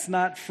sin. That's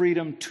not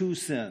freedom to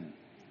sin.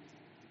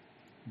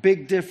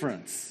 Big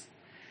difference.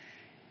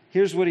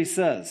 Here's what he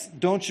says.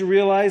 Don't you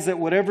realize that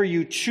whatever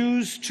you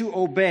choose to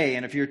obey,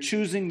 and if you're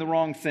choosing the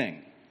wrong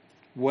thing,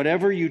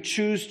 whatever you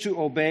choose to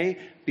obey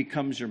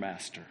becomes your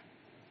master.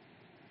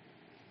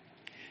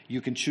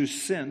 You can choose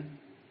sin,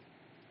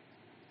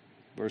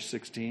 verse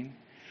 16,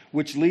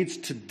 which leads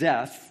to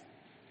death,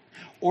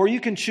 or you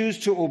can choose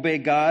to obey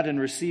God and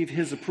receive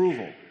his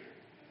approval.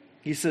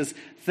 He says,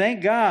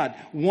 thank God,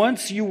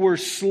 once you were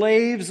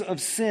slaves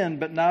of sin,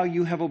 but now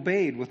you have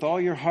obeyed with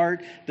all your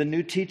heart the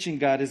new teaching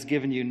God has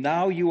given you.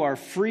 Now you are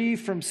free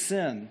from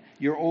sin,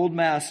 your old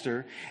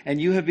master,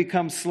 and you have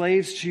become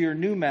slaves to your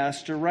new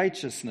master,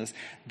 righteousness.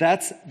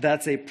 That's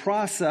a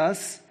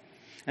process,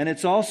 and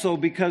it's also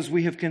because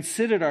we have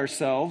considered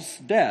ourselves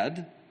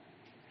dead.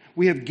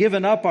 We have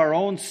given up our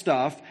own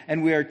stuff,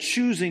 and we are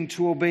choosing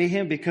to obey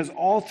him, because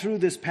all through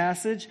this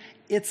passage,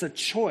 it's a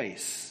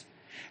choice.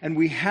 And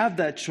we have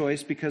that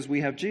choice because we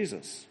have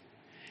Jesus.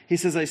 He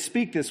says, I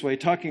speak this way,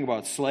 talking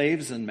about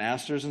slaves and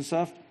masters and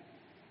stuff,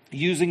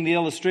 using the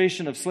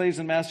illustration of slaves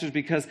and masters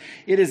because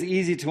it is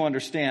easy to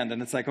understand.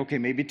 And it's like, okay,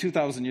 maybe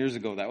 2,000 years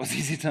ago that was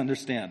easy to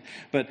understand.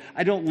 But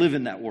I don't live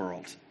in that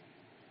world.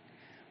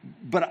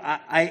 But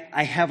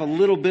I have a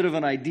little bit of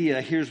an idea.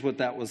 Here's what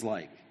that was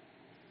like.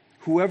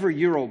 Whoever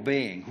you're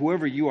obeying,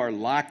 whoever you are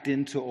locked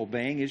into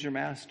obeying is your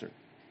master.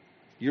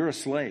 You're a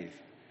slave.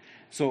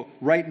 So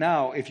right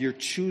now, if you're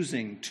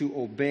choosing to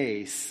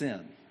obey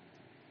sin,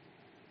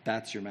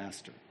 that's your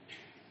master.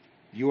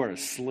 You are a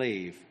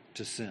slave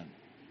to sin.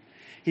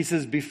 He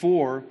says,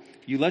 before,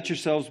 you let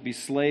yourselves be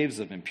slaves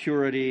of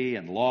impurity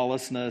and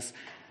lawlessness.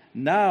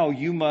 Now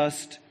you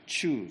must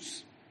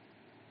choose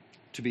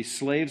to be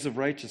slaves of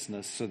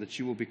righteousness so that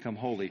you will become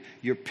holy.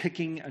 You're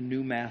picking a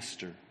new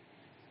master.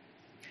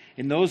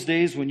 In those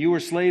days when you were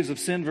slaves of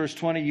sin, verse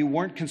 20, you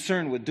weren't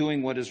concerned with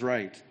doing what is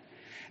right.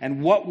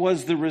 And what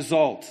was the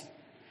result?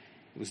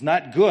 It was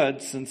not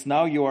good, since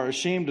now you are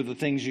ashamed of the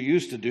things you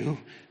used to do,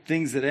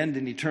 things that end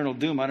in eternal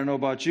doom. I don't know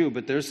about you,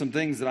 but there's some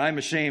things that I'm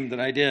ashamed that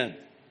I did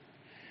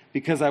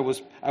because I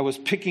was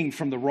picking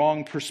from the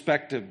wrong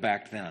perspective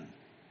back then.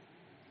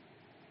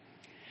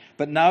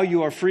 But now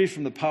you are free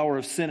from the power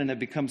of sin and have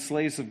become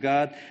slaves of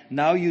God.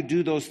 Now you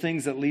do those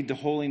things that lead to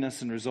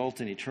holiness and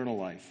result in eternal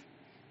life.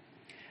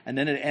 And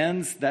then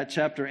that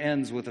chapter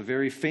ends with a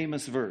very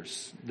famous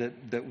verse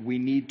that we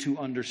need to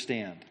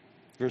understand.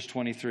 Verse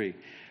 23.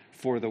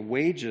 For the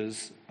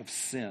wages of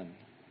sin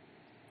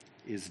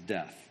is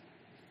death.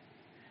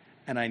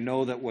 And I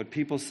know that what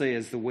people say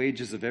is the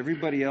wages of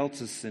everybody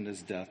else's sin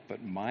is death,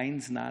 but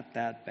mine's not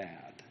that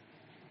bad.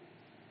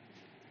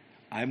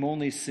 I'm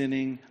only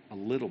sinning a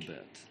little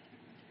bit.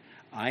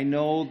 I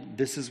know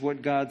this is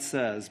what God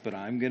says, but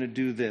I'm going to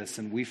do this.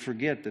 And we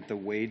forget that the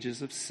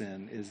wages of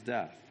sin is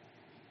death.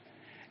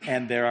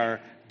 And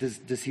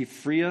does he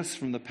free us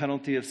from the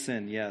penalty of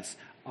sin? Yes.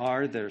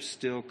 Are there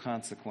still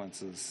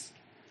consequences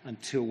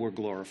until we're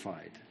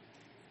glorified?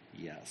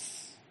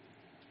 Yes.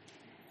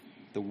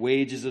 The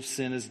wages of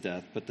sin is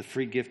death, but the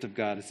free gift of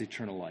God is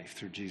eternal life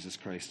through Jesus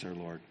Christ our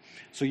Lord.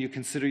 So you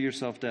consider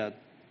yourself dead.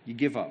 You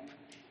give up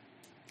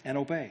and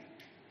obey.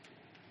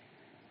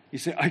 You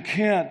say, I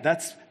can't.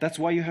 That's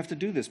why you have to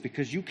do this,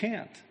 because you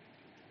can't.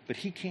 But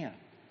he can.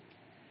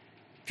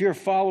 If you're a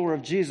follower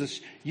of Jesus,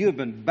 you have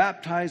been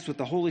baptized with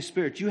the Holy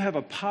Spirit. You have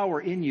a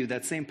power in you,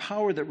 that same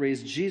power that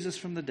raised Jesus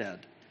from the dead,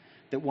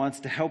 that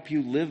wants to help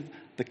you live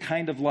the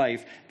kind of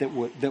life that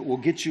will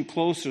get you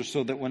closer,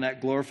 so that when that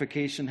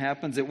glorification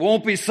happens, it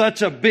won't be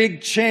such a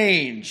big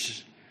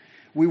change.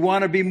 We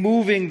want to be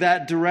moving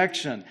that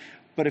direction.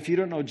 But if you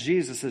don't know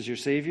Jesus as your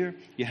Savior,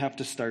 you have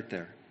to start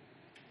there.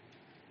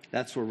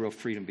 That's where real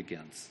freedom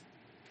begins.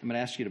 I'm going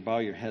to ask you to bow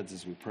your heads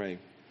as we pray.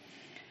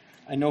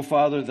 I know,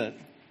 Father, that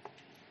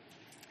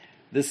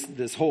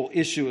this whole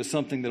issue is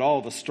something that all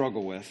of us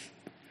struggle with.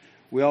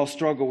 We all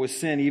struggle with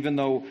sin. Even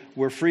though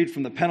we're freed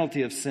from the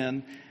penalty of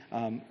sin,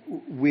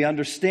 we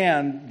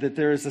understand that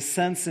there is a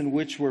sense in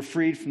which we're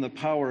freed from the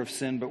power of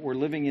sin, but we're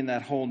living in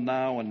that whole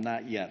now and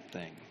not yet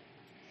thing.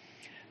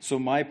 So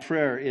my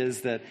prayer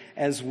is that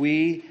as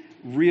we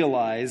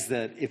realize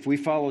that if we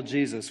follow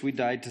Jesus, we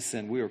died to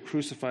sin. We were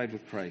crucified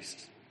with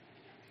Christ.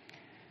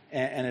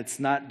 And it's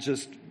not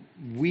just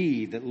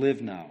we that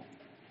live now,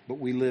 but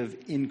we live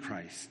in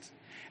Christ.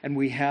 And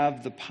we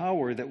have the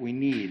power that we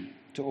need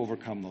to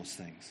overcome those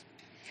things.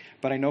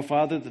 But I know,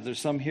 Father, that there's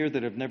some here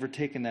that have never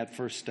taken that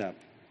first step.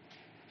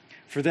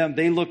 For them,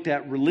 they looked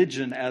at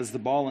religion as the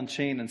ball and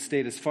chain and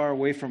stayed as far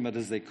away from it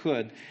as they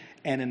could.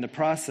 And in the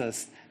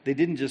process, they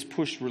didn't just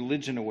push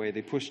religion away,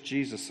 they pushed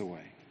Jesus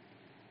away.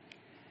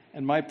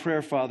 And my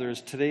prayer, Father,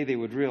 is today they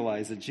would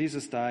realize that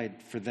Jesus died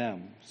for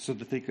them so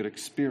that they could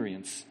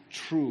experience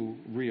true,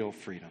 real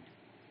freedom.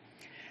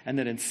 and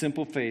that in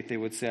simple faith they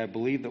would say, I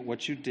believe that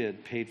what you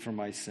did paid for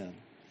my sin.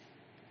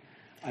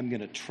 I'm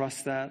going to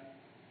trust that.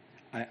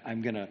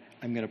 I'm going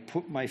to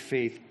put my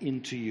faith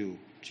into you,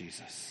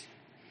 Jesus.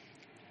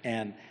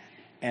 And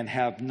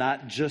have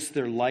not just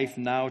their life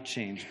now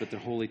change, but their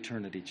whole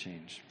eternity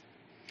change.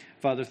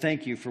 Father,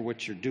 thank you for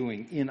what you're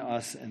doing in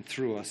us and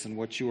through us and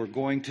what you are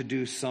going to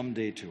do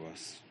someday to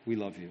us. We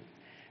love you.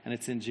 And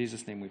it's in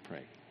Jesus' name we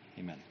pray.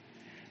 Amen.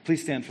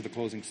 Please stand for the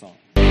closing song.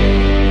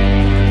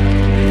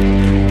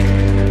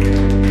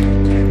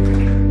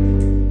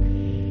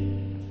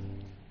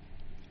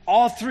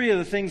 All three of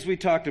the things we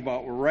talked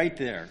about were right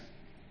there.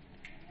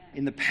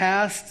 In the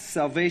past,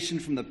 salvation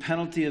from the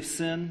penalty of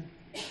sin,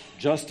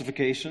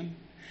 justification.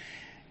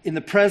 In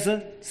the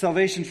present,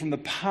 salvation from the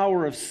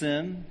power of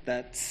sin,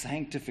 that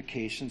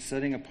sanctification,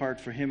 setting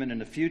apart for him. And in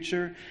the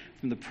future,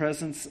 from the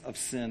presence of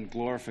sin,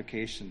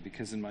 glorification,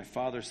 because in my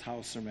Father's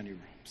house are many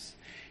rooms.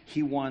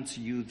 He wants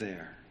you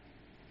there.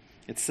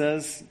 It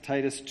says,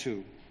 Titus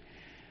 2,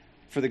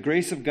 for the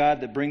grace of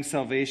God that brings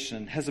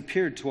salvation has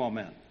appeared to all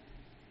men.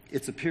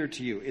 It's appeared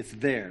to you. It's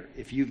there.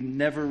 If you've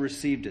never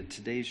received it,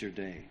 today's your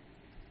day.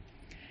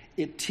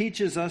 It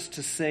teaches us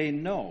to say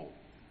no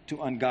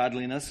to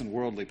ungodliness and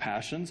worldly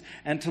passions,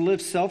 and to live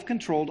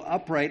self-controlled,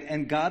 upright,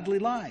 and godly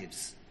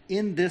lives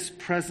in this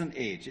present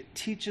age. It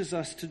teaches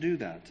us to do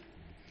that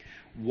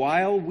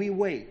while we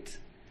wait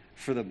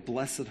for the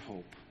blessed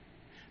hope,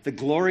 the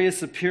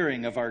glorious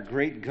appearing of our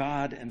great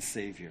God and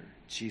Savior,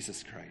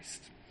 Jesus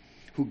Christ,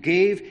 who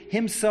gave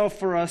himself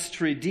for us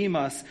to redeem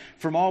us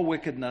from all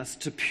wickedness,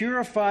 to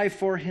purify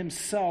for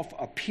himself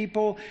a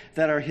people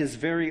that are his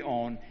very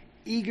own,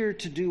 eager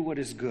to do what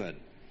is good.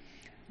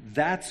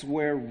 That's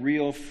where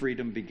real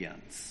freedom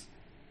begins,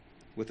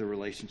 with a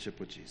relationship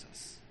with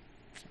Jesus.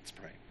 Let's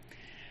pray.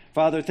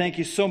 Father, thank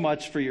you so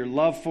much for your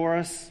love for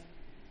us.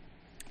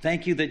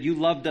 Thank you that you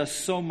loved us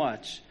so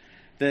much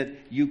that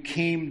you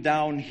came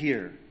down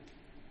here,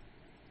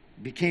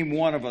 became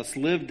one of us,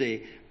 lived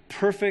a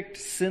perfect,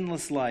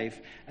 sinless life,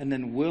 and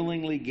then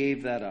willingly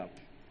gave that up.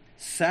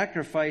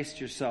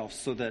 Sacrificed yourself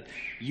so that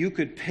you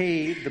could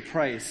pay the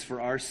price for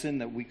our sin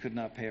that we could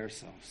not pay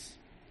ourselves.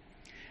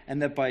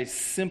 And that by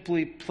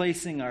simply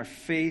placing our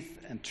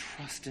faith and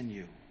trust in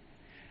you,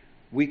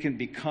 we can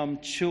become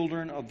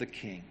children of the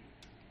King.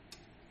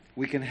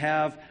 We can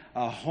have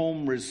a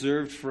home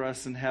reserved for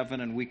us in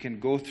heaven, and we can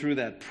go through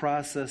that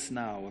process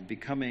now of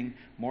becoming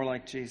more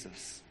like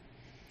Jesus,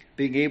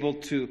 being able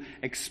to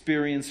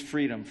experience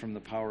freedom from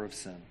the power of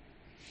sin.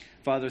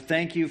 Father,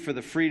 thank you for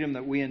the freedom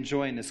that we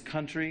enjoy in this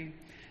country.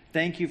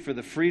 Thank you for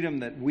the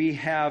freedom that we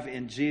have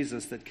in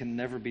Jesus that can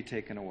never be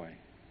taken away.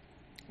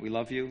 We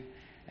love you.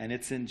 And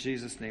it's in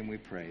Jesus' name we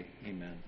pray. Amen.